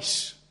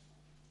voice.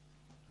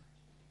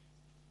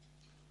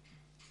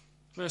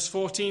 Verse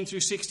 14 through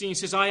 16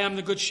 says, I am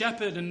the good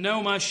shepherd and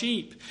know my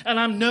sheep, and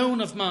am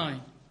known of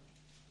mine.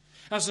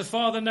 As the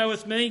Father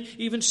knoweth me,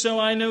 even so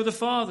I know the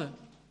Father,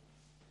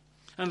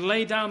 and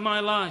lay down my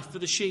life for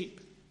the sheep.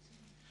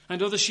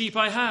 And other sheep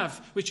I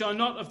have, which are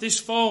not of this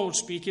fold,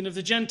 speaking of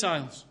the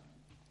Gentiles.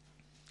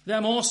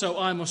 Them also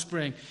I must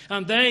bring,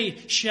 and they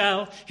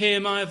shall hear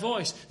my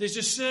voice. There's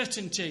a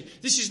certainty.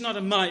 This is not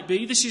a might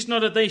be. This is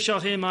not a they shall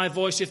hear my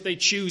voice if they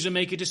choose and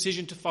make a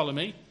decision to follow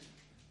me.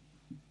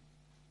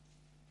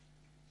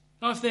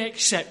 Now, if they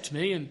accept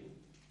me and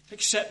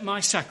accept my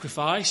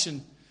sacrifice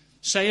and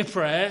say a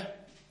prayer,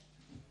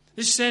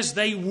 this says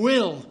they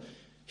will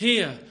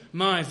hear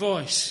my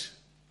voice.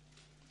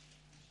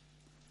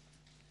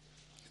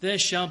 There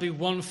shall be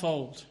one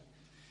fold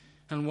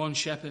and one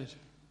shepherd.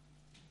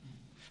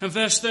 And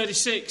verse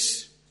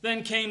 36,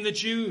 then came the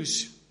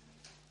Jews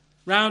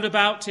round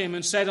about him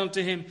and said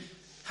unto him,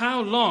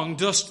 How long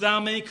dost thou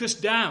make us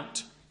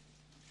doubt?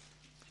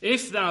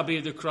 If thou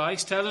be the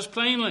Christ, tell us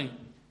plainly.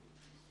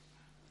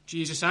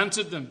 Jesus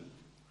answered them,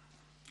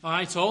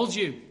 I told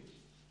you,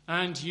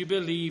 and you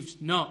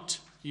believed not.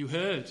 You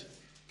heard.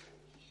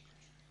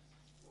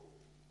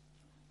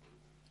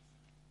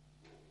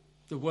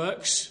 The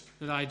works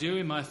that I do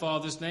in my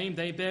Father's name,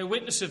 they bear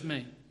witness of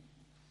me.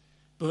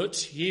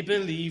 But ye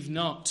believe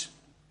not,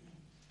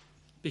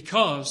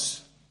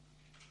 because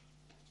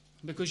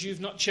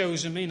you've not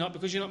chosen me, not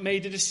because you've not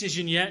made a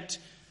decision yet,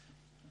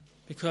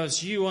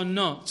 because you are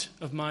not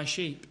of my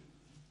sheep.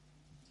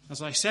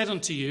 As I said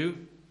unto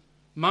you,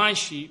 my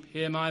sheep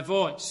hear my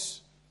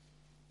voice.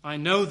 I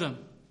know them,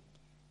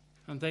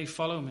 and they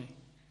follow me.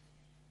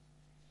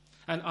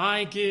 And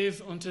I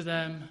give unto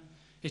them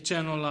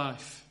eternal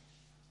life,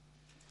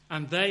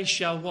 and they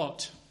shall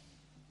what?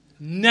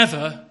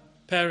 Never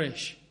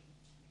perish.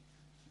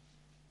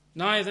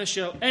 Neither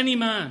shall any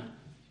man.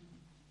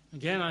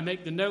 Again, I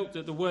make the note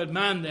that the word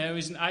man there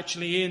isn't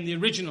actually in the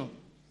original.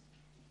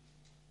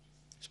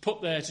 It's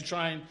put there to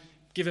try and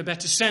give a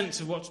better sense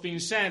of what's being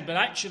said, but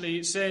actually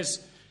it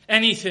says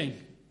anything.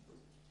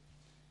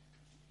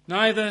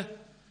 Neither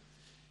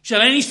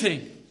shall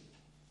anything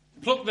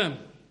pluck them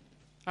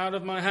out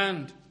of my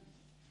hand.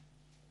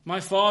 My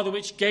Father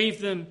which gave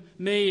them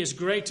me is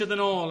greater than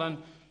all, and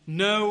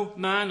no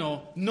man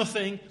or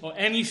nothing or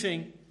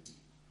anything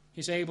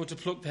is able to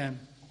pluck them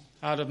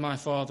out of my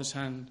Father's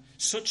hand.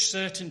 Such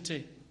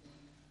certainty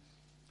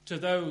to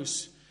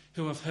those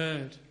who have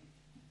heard.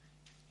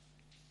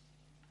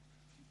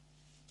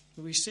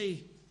 But we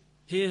see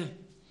here,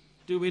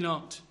 do we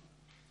not,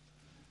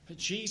 that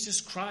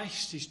Jesus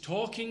Christ is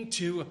talking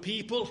to a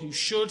people who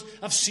should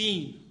have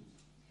seen.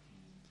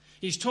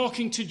 He's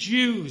talking to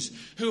Jews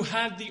who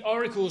had the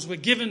oracles, were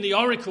given the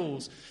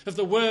oracles of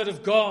the Word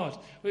of God.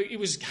 It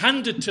was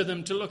handed to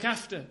them to look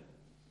after.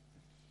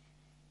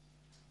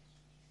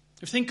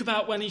 Think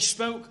about when he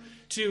spoke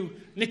to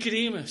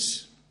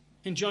Nicodemus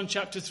in John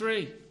chapter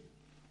 3.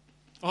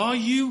 Are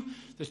you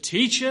the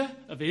teacher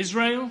of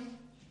Israel,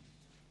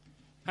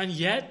 and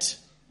yet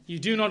you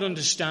do not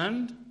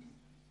understand?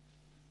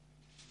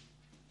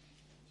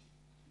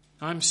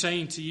 I'm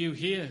saying to you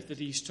here that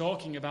he's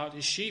talking about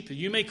his sheep.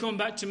 You may come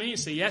back to me and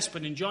say, yes,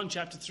 but in John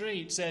chapter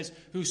 3 it says,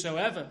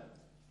 whosoever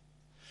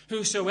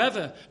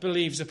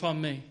believes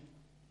upon me.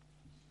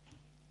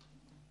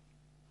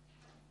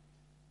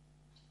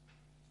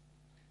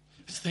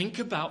 Think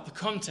about the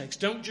context.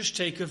 Don't just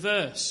take a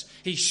verse.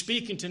 He's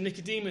speaking to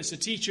Nicodemus, a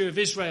teacher of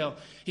Israel.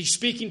 He's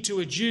speaking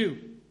to a Jew.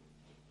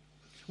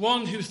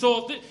 One who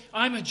thought, that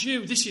I'm a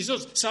Jew, this is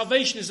us.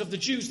 Salvation is of the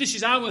Jews, this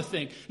is our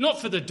thing.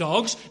 Not for the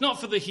dogs, not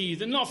for the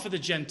heathen, not for the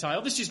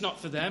Gentile. This is not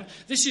for them,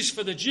 this is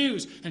for the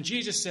Jews. And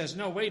Jesus says,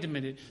 no, wait a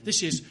minute,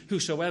 this is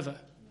whosoever.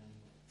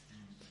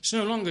 It's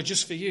no longer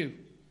just for you.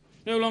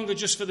 No longer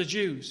just for the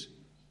Jews.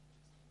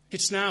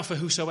 It's now for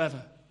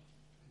whosoever.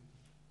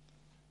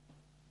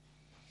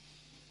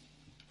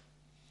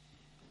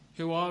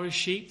 Who are his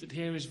sheep that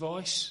hear his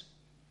voice?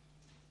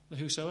 The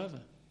whosoever.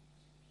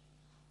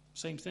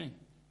 Same thing.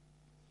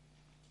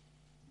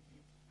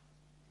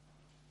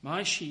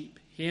 My sheep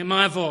hear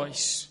my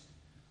voice,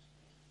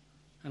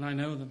 and I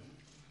know them,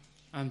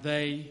 and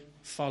they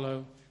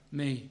follow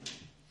me.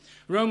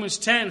 Romans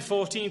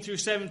 10:14 through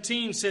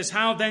 17 says,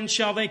 how then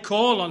shall they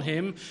call on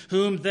him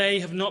whom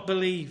they have not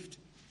believed?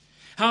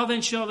 How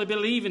then shall they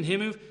believe in him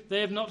whom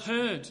they have not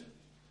heard?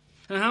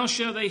 And how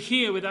shall they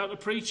hear without a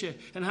preacher?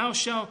 And how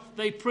shall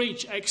they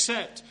preach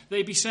except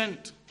they be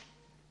sent?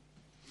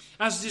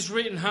 As it is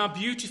written, how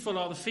beautiful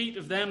are the feet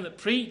of them that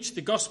preach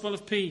the gospel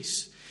of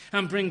peace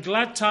and bring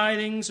glad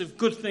tidings of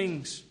good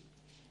things.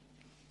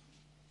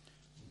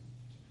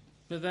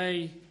 But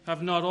they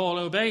have not all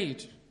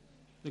obeyed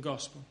the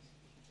gospel.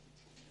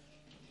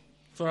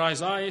 For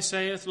Isaiah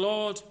saith,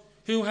 Lord,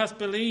 who hath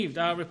believed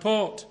our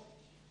report?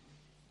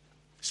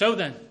 So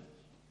then,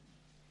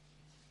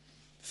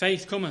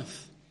 faith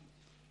cometh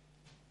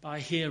by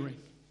hearing.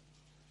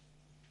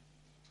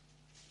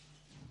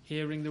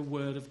 Hearing the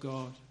word of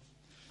God.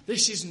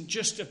 This isn't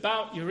just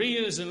about your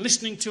ears and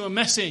listening to a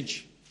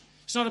message.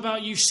 It's not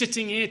about you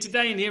sitting here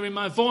today and hearing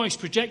my voice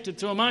projected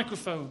through a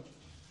microphone.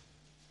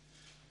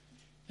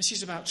 This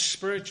is about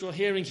spiritual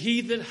hearing.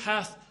 He that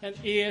hath an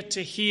ear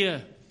to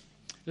hear,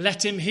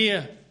 let him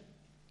hear.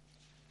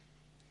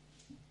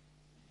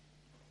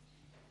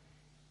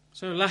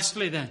 So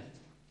lastly then,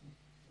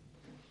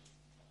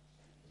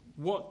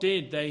 what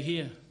did they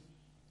hear?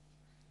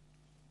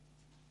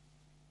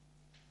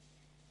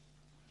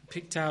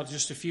 Picked out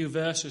just a few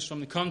verses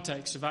from the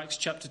context of Acts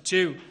chapter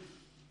 2.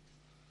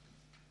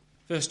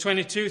 Verse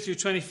 22 through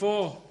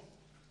 24.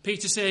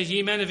 Peter says,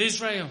 ye men of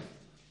Israel,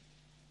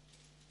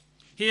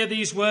 hear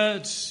these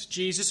words.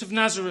 Jesus of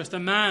Nazareth, a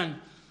man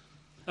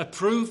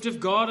approved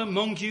of God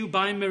among you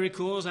by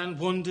miracles and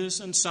wonders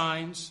and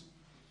signs,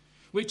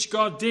 which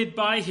God did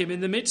by him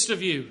in the midst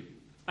of you,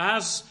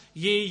 as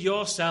ye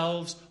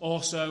yourselves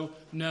also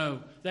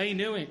know. They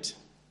knew it.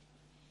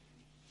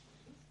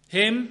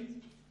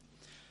 Him,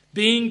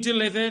 being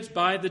delivered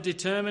by the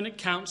determinate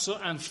counsel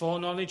and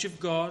foreknowledge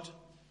of God,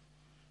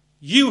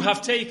 you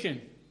have taken,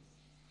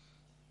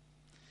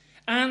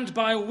 and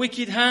by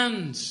wicked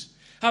hands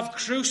have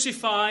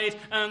crucified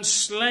and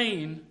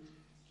slain,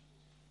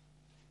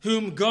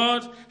 whom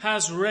God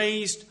has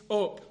raised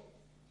up.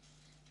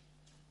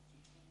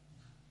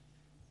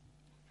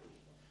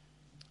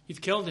 You've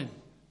killed him,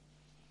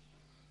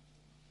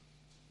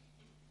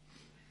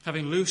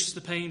 having loosed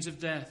the pains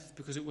of death,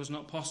 because it was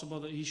not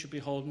possible that he should be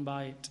holden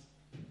by it.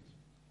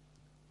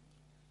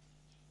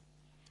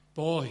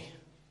 Boy,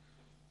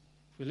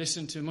 if we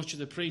listen to much of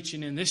the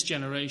preaching in this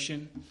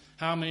generation,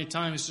 how many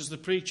times does the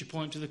preacher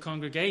point to the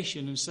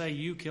congregation and say,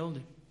 you killed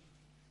him?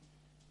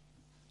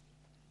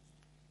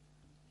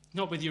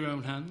 Not with your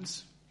own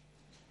hands.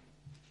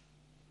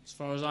 As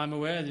far as I'm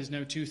aware, there's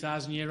no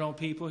 2,000-year-old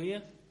people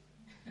here.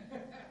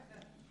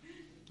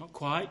 Not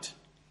quite.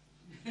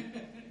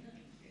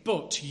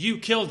 But you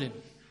killed him.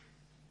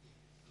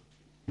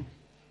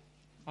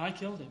 I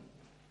killed him.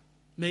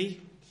 Me.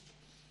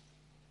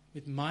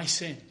 With my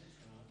sin.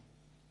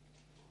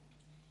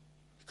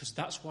 Because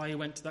that's why he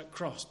went to that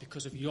cross,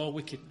 because of your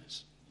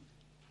wickedness.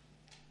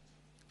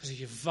 Because of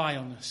your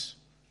vileness.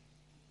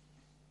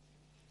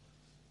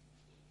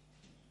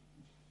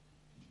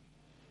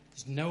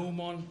 There's no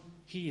one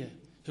here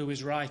who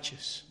is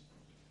righteous.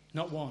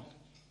 Not one.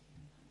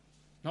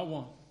 Not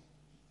one.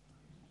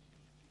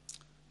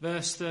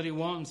 Verse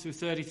 31 through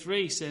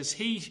 33 says,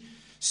 he,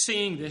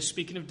 seeing this,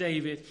 speaking of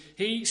David,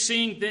 he,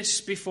 seeing this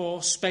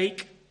before,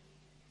 spake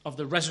of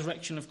the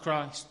resurrection of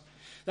Christ,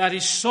 that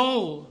his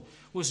soul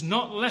was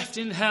not left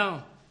in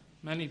hell.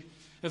 Many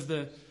of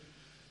the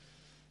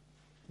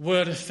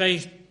word of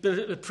faith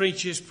the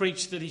preachers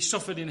preach that he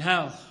suffered in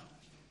hell,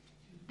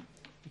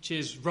 which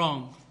is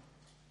wrong.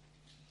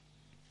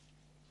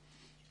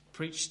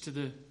 Preached to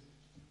the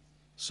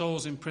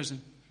souls in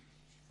prison,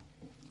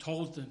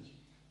 told them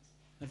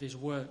of his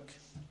work,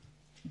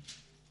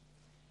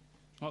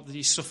 not that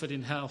he suffered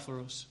in hell for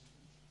us.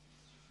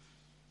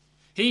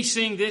 He,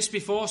 seeing this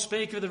before,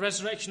 spake of the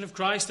resurrection of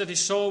Christ, that his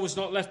soul was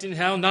not left in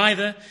hell,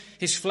 neither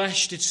his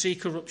flesh did see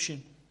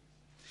corruption.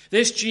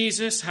 This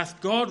Jesus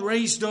hath God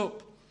raised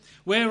up,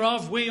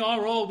 whereof we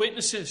are all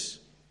witnesses.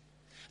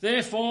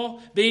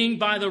 Therefore, being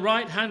by the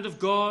right hand of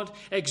God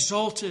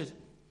exalted,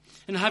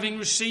 and having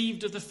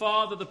received of the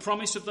Father the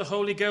promise of the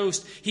Holy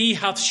Ghost, he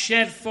hath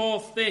shed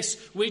forth this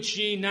which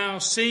ye now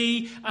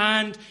see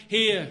and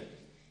hear.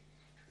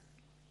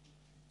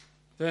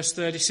 Verse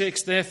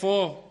 36,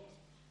 therefore,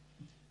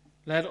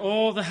 let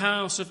all the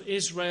house of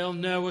Israel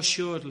know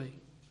assuredly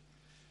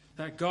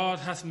that God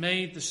hath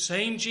made the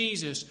same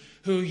Jesus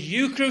who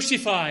you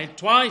crucified,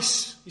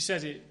 twice he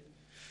said it,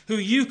 who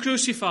you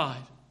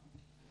crucified.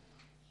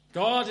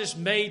 God has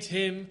made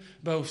him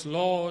both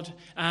Lord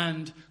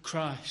and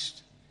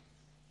Christ.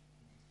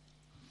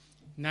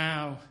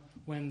 Now,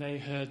 when they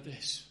heard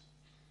this,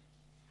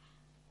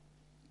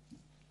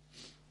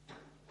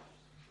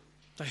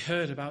 they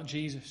heard about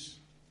Jesus.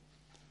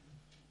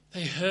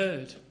 They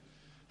heard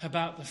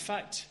about the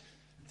fact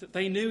that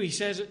they knew. He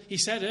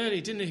said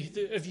earlier, didn't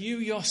he, of you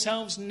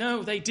yourselves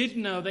know. They did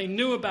know. They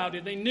knew about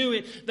it. They knew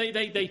it.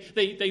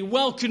 They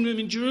welcomed him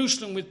in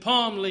Jerusalem with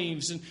palm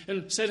leaves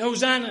and said,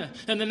 Hosanna.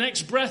 And the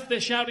next breath they're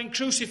shouting,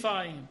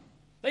 crucify him.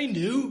 They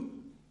knew.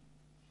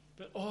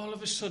 But all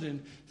of a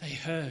sudden, they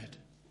heard.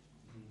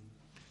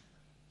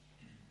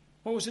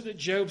 What was it that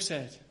Job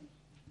said?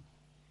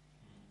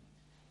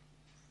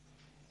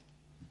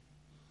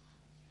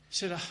 He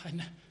said,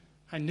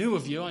 I knew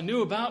of you. I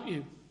knew about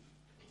you.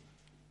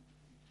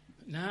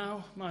 But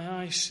now my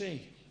eyes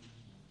see.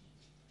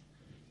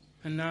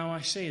 And now I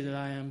see that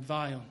I am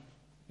vile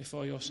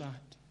before your sight.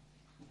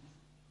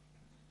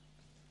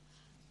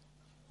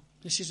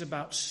 This is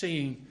about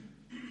seeing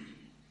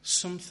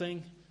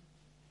something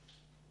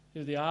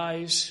through the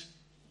eyes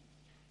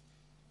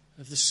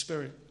of the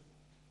Spirit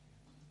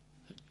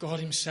that God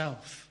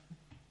himself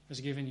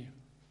has given you.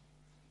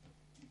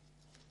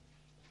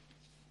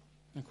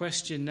 The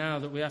question now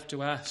that we have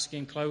to ask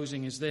in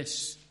closing is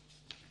this: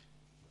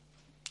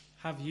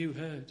 have you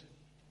heard?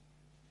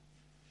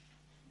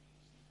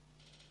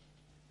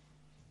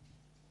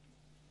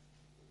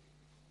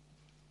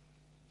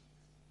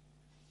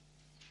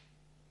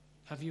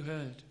 Have you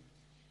heard?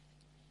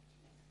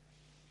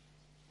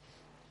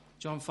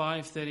 John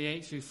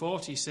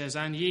 5:38-40 says,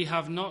 and ye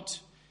have not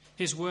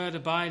his word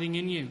abiding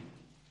in you.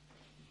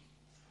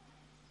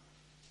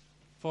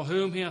 For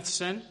whom he hath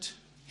sent,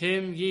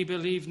 him ye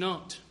believe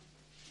not.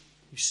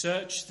 You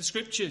search the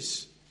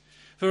Scriptures,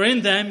 for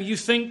in them you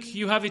think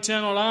you have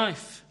eternal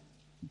life.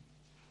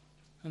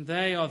 And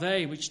they are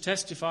they which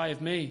testify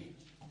of me.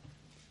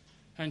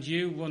 And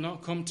you will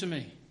not come to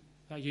me,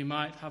 that you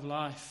might have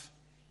life.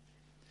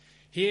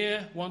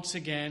 Here, once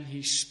again,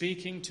 he's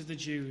speaking to the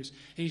Jews.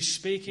 He's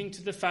speaking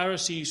to the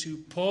Pharisees who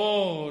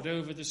pored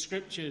over the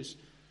Scriptures,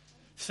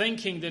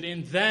 thinking that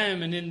in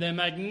them and in their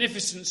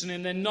magnificence and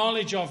in their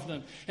knowledge of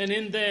them and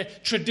in their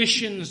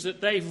traditions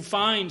that they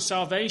find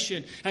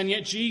salvation. And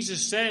yet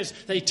Jesus says,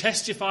 they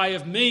testify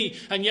of me,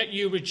 and yet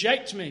you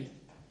reject me.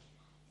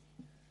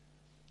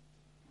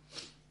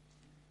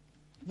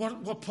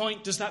 What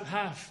point does that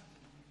have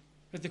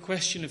with the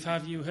question of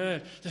have you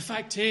heard? The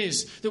fact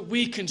is that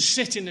we can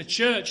sit in a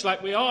church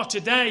like we are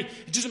today.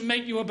 It doesn't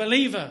make you a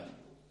believer.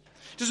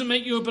 It doesn't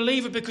make you a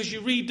believer because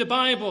you read the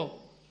Bible.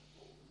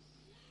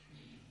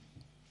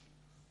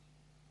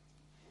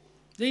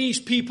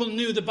 These people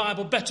knew the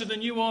Bible better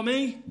than you or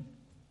me.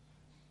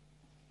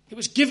 It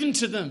was given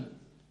to them.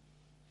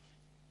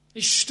 They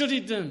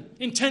studied them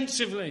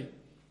intensively.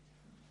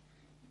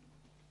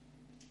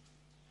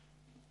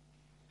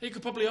 They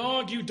could probably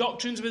argue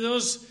doctrines with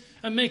us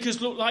and make us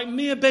look like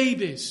mere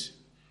babies.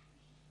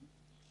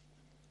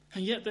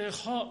 And yet their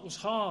heart was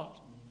hard.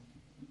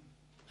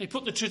 They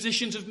put the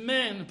traditions of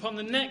men upon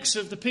the necks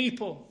of the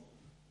people,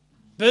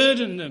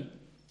 burdened them.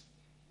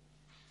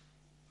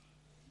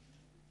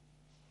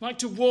 Like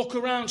to walk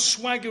around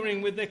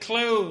swaggering with their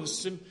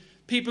clothes and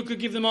people could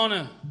give them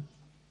honor.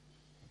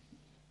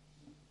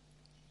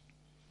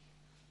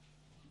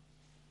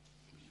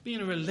 Being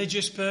a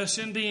religious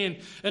person, being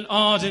an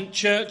ardent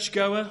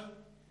churchgoer,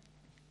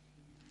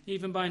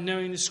 even by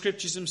knowing the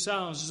Scriptures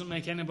themselves, doesn't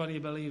make anybody a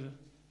believer.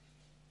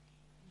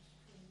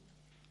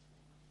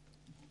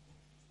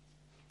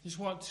 There's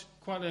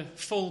quite a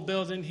full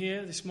building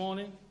here this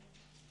morning.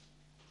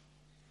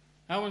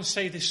 I want to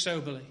say this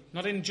soberly,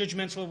 not in a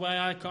judgmental way.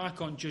 I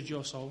can't judge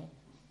your soul.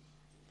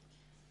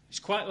 It's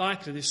quite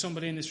likely there's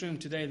somebody in this room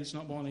today that's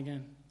not born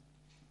again.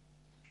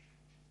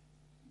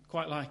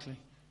 Quite likely.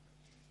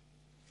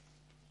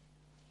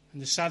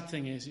 And the sad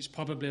thing is, it's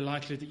probably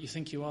likely that you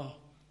think you are.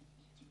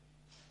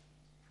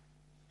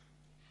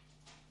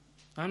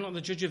 I'm not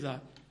the judge of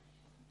that.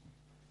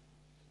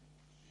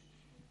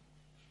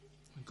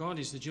 God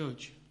is the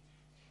judge.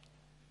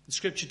 The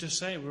Scripture does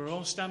say we'll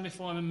all stand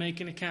before him and make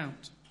an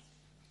account.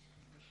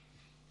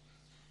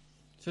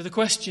 So the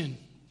question,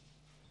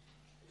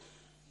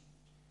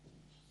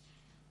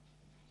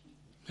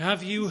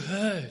 have you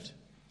heard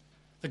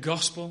the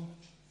gospel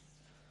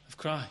of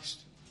Christ?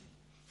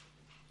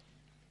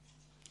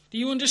 Do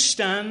you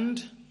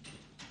understand?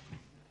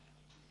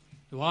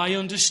 Do I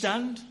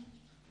understand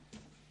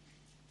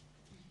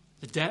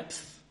the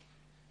depth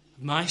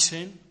of my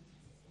sin?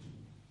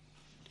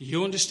 Do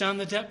you understand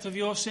the depth of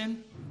your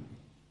sin?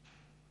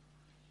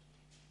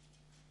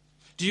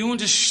 Do you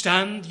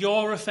understand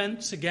your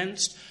offense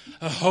against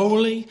a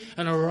holy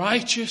and a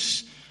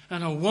righteous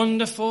and a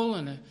wonderful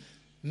and a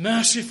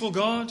merciful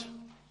God?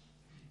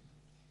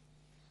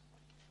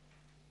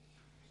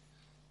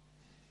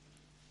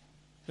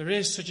 There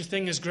is such a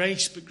thing as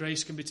grace, but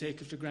grace can be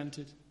taken for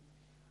granted.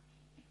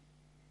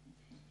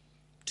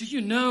 Do you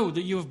know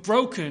that you have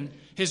broken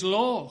his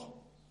law?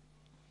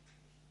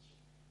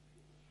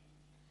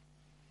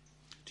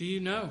 Do you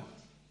know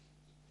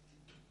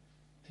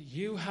that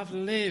you have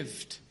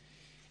lived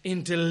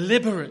in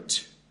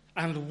deliberate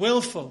and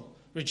willful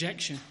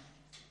rejection?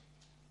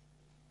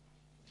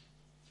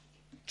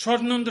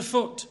 Trodden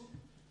underfoot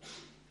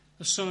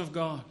the Son of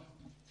God,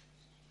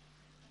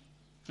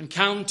 and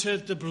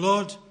counted the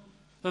blood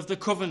of the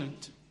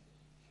covenant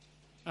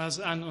as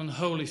an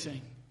unholy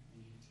thing.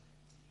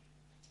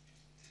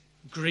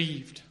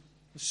 Grieved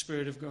the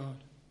Spirit of God.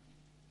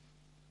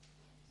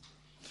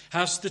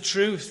 Has the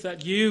truth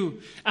that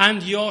you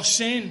and your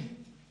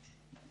sin,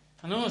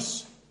 and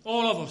us,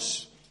 all of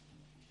us,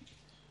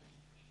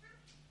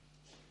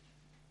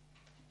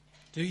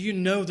 do you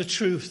know the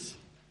truth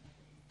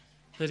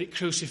that it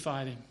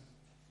crucified him?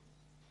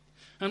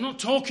 I'm not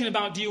talking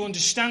about do you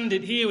understand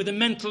it here with a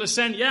mental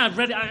assent. Yeah, I've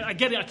read it, I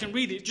get it, I can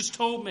read it, it just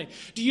told me.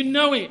 Do you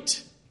know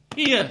it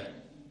here?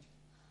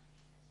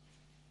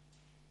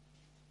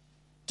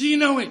 Do you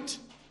know it?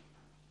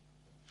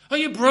 Are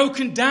you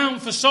broken down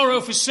for sorrow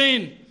for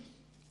sin?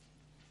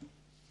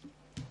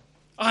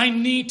 I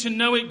need to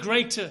know it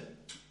greater.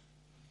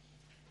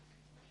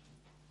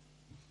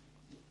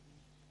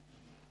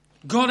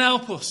 God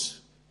help us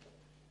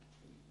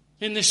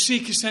in this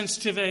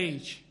seeker-sensitive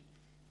age.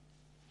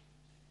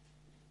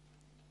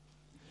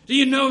 Do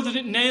you know that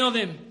it nailed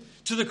him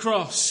to the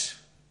cross?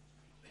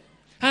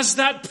 Has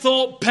that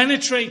thought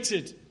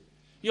penetrated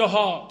your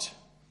heart?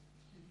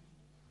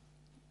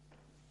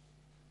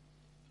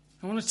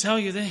 I want to tell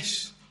you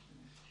this.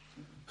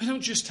 We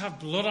don't just have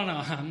blood on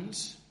our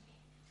hands.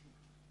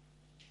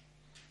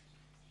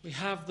 We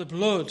have the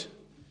blood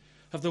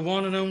of the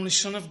one and only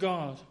Son of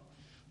God,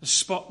 the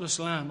spotless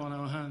Lamb, on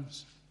our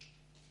hands.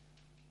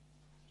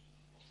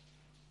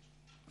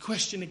 The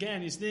question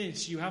again is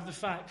this. You have the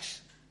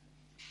facts.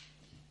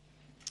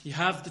 You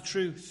have the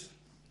truth.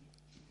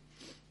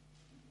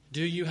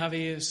 Do you have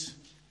ears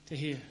to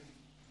hear?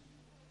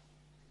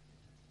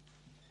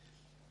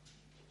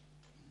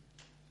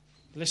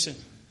 Listen,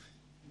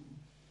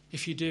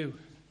 if you do,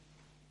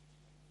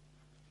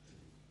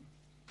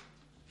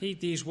 heed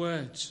these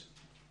words.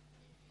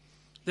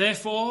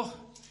 Therefore,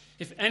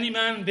 if any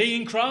man be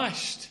in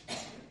Christ,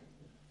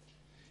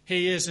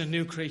 he is a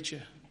new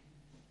creature.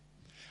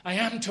 I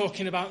am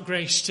talking about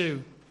grace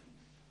too.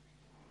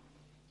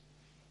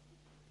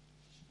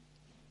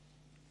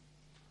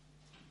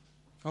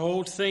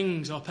 Old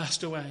things are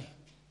passed away.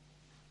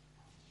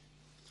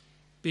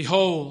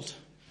 Behold,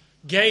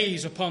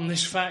 gaze upon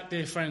this fact,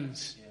 dear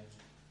friends.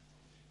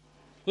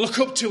 Look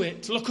up to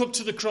it. Look up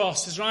to the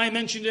cross. As Ryan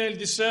mentioned earlier,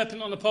 the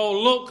serpent on the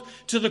pole. Look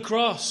to the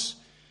cross.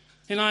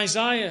 In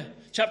Isaiah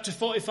chapter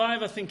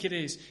 45, I think it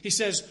is, he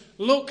says,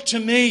 look to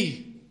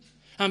me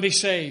and be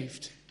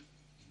saved.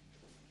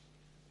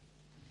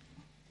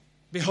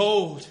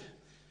 Behold,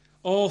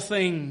 all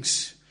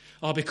things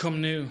are become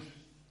new.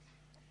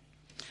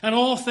 And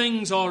all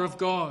things are of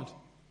God,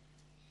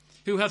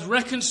 who hath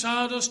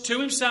reconciled us to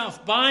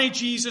himself by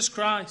Jesus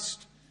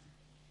Christ,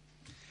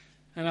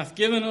 and hath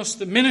given us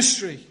the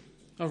ministry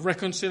of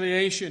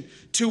reconciliation,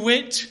 to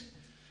wit,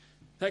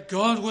 that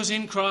God was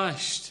in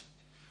Christ,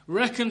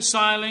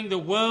 reconciling the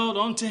world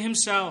unto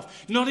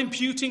himself, not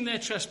imputing their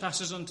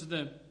trespasses unto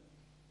them,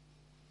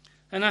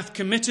 and hath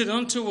committed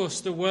unto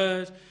us the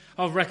word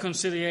of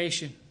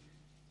reconciliation.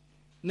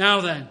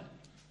 Now then,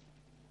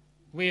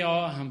 we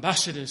are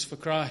ambassadors for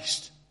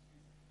Christ.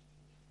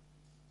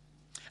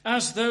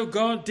 As though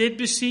God did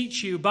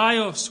beseech you by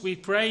us, we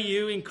pray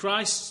you in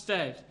Christ's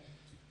stead.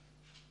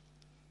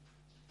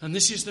 And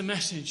this is the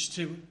message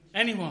to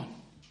anyone,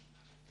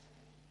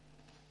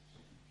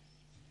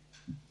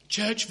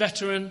 church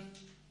veteran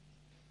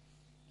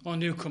or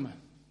newcomer.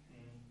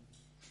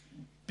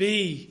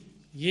 Be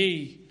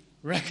ye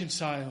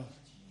reconciled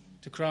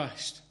to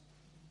Christ.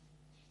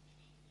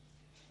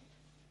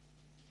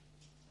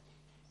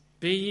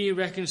 Be ye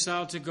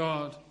reconciled to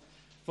God.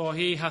 For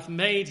he hath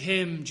made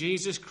him,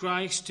 Jesus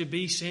Christ, to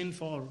be sin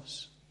for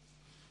us,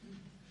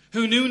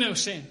 who knew no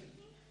sin,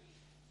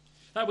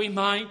 that we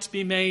might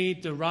be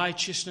made the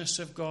righteousness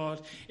of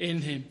God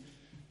in him.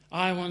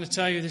 I want to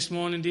tell you this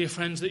morning, dear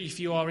friends, that if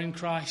you are in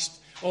Christ,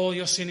 all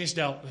your sin is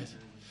dealt with.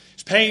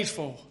 It's paid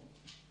for.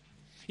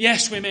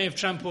 Yes, we may have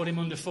trampled him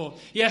underfoot.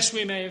 Yes,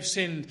 we may have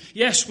sinned.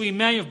 Yes, we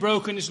may have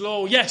broken his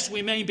law. Yes,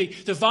 we may be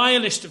the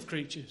vilest of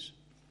creatures.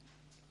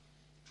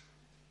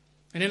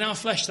 And in our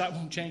flesh, that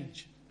won't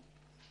change.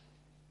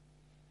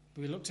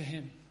 But we look to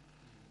him.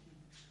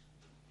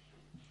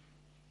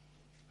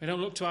 We don't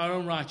look to our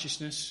own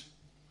righteousness,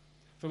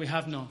 for we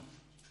have none.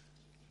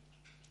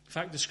 In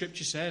fact, the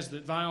scripture says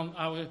that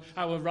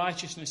our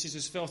righteousness is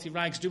as filthy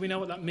rags. Do we know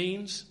what that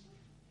means?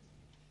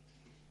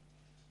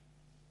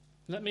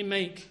 Let me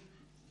make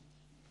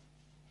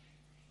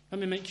Let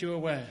me make you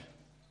aware.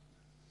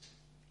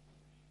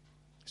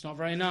 It's not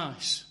very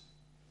nice.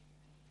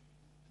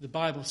 The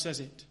Bible says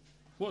it.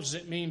 What does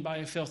it mean by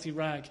a filthy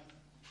rag?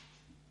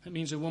 It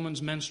means a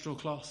woman's menstrual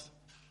cloth.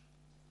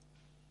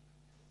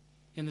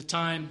 In the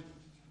time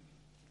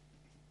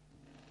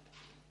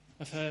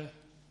of her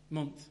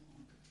month.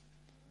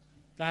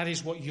 That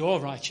is what your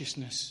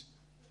righteousness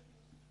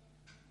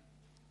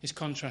is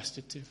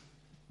contrasted to.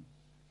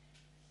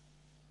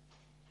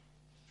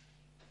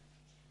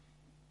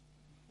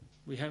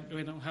 We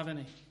don't have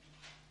any.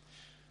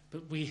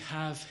 But we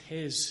have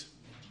his,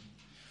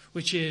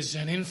 which is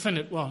an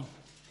infinite one,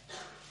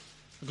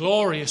 a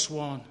glorious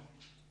one.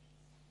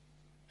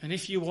 And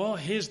if you are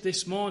his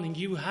this morning,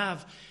 you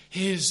have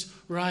his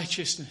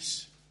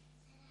righteousness.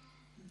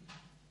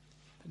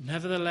 But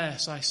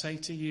nevertheless, I say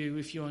to you,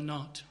 if you are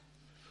not,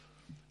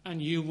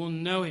 and you will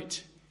know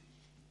it,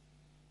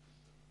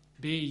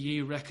 be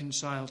ye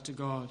reconciled to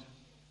God.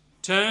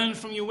 Turn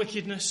from your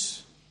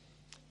wickedness.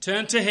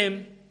 Turn to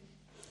him.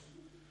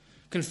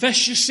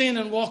 Confess your sin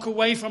and walk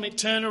away from it.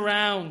 Turn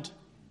around.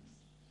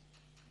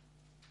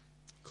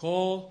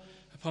 Call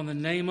upon the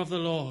name of the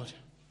Lord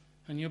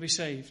and you'll be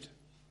saved.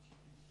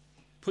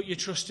 Put your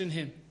trust in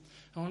him.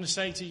 I want to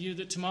say to you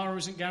that tomorrow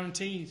isn't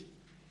guaranteed.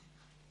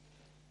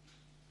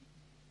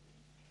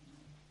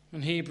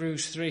 And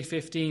Hebrews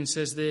 3:15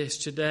 says this,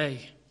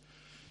 today,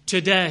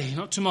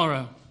 not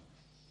tomorrow,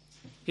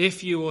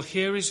 if you will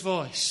hear his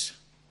voice,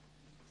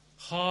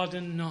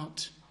 harden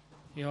not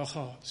your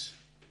hearts.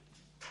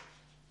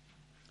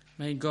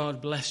 May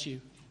God bless you.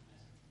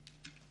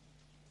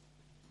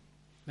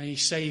 May he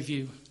save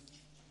you.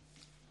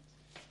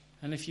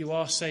 And if you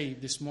are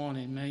saved this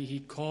morning, may he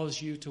cause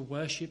you to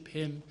worship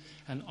him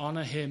and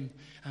honour him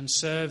and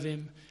serve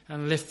him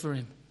and live for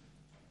him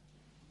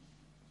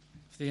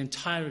for the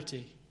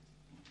entirety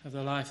of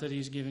the life that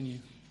he's given you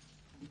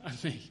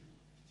and me.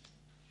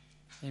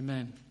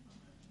 Amen.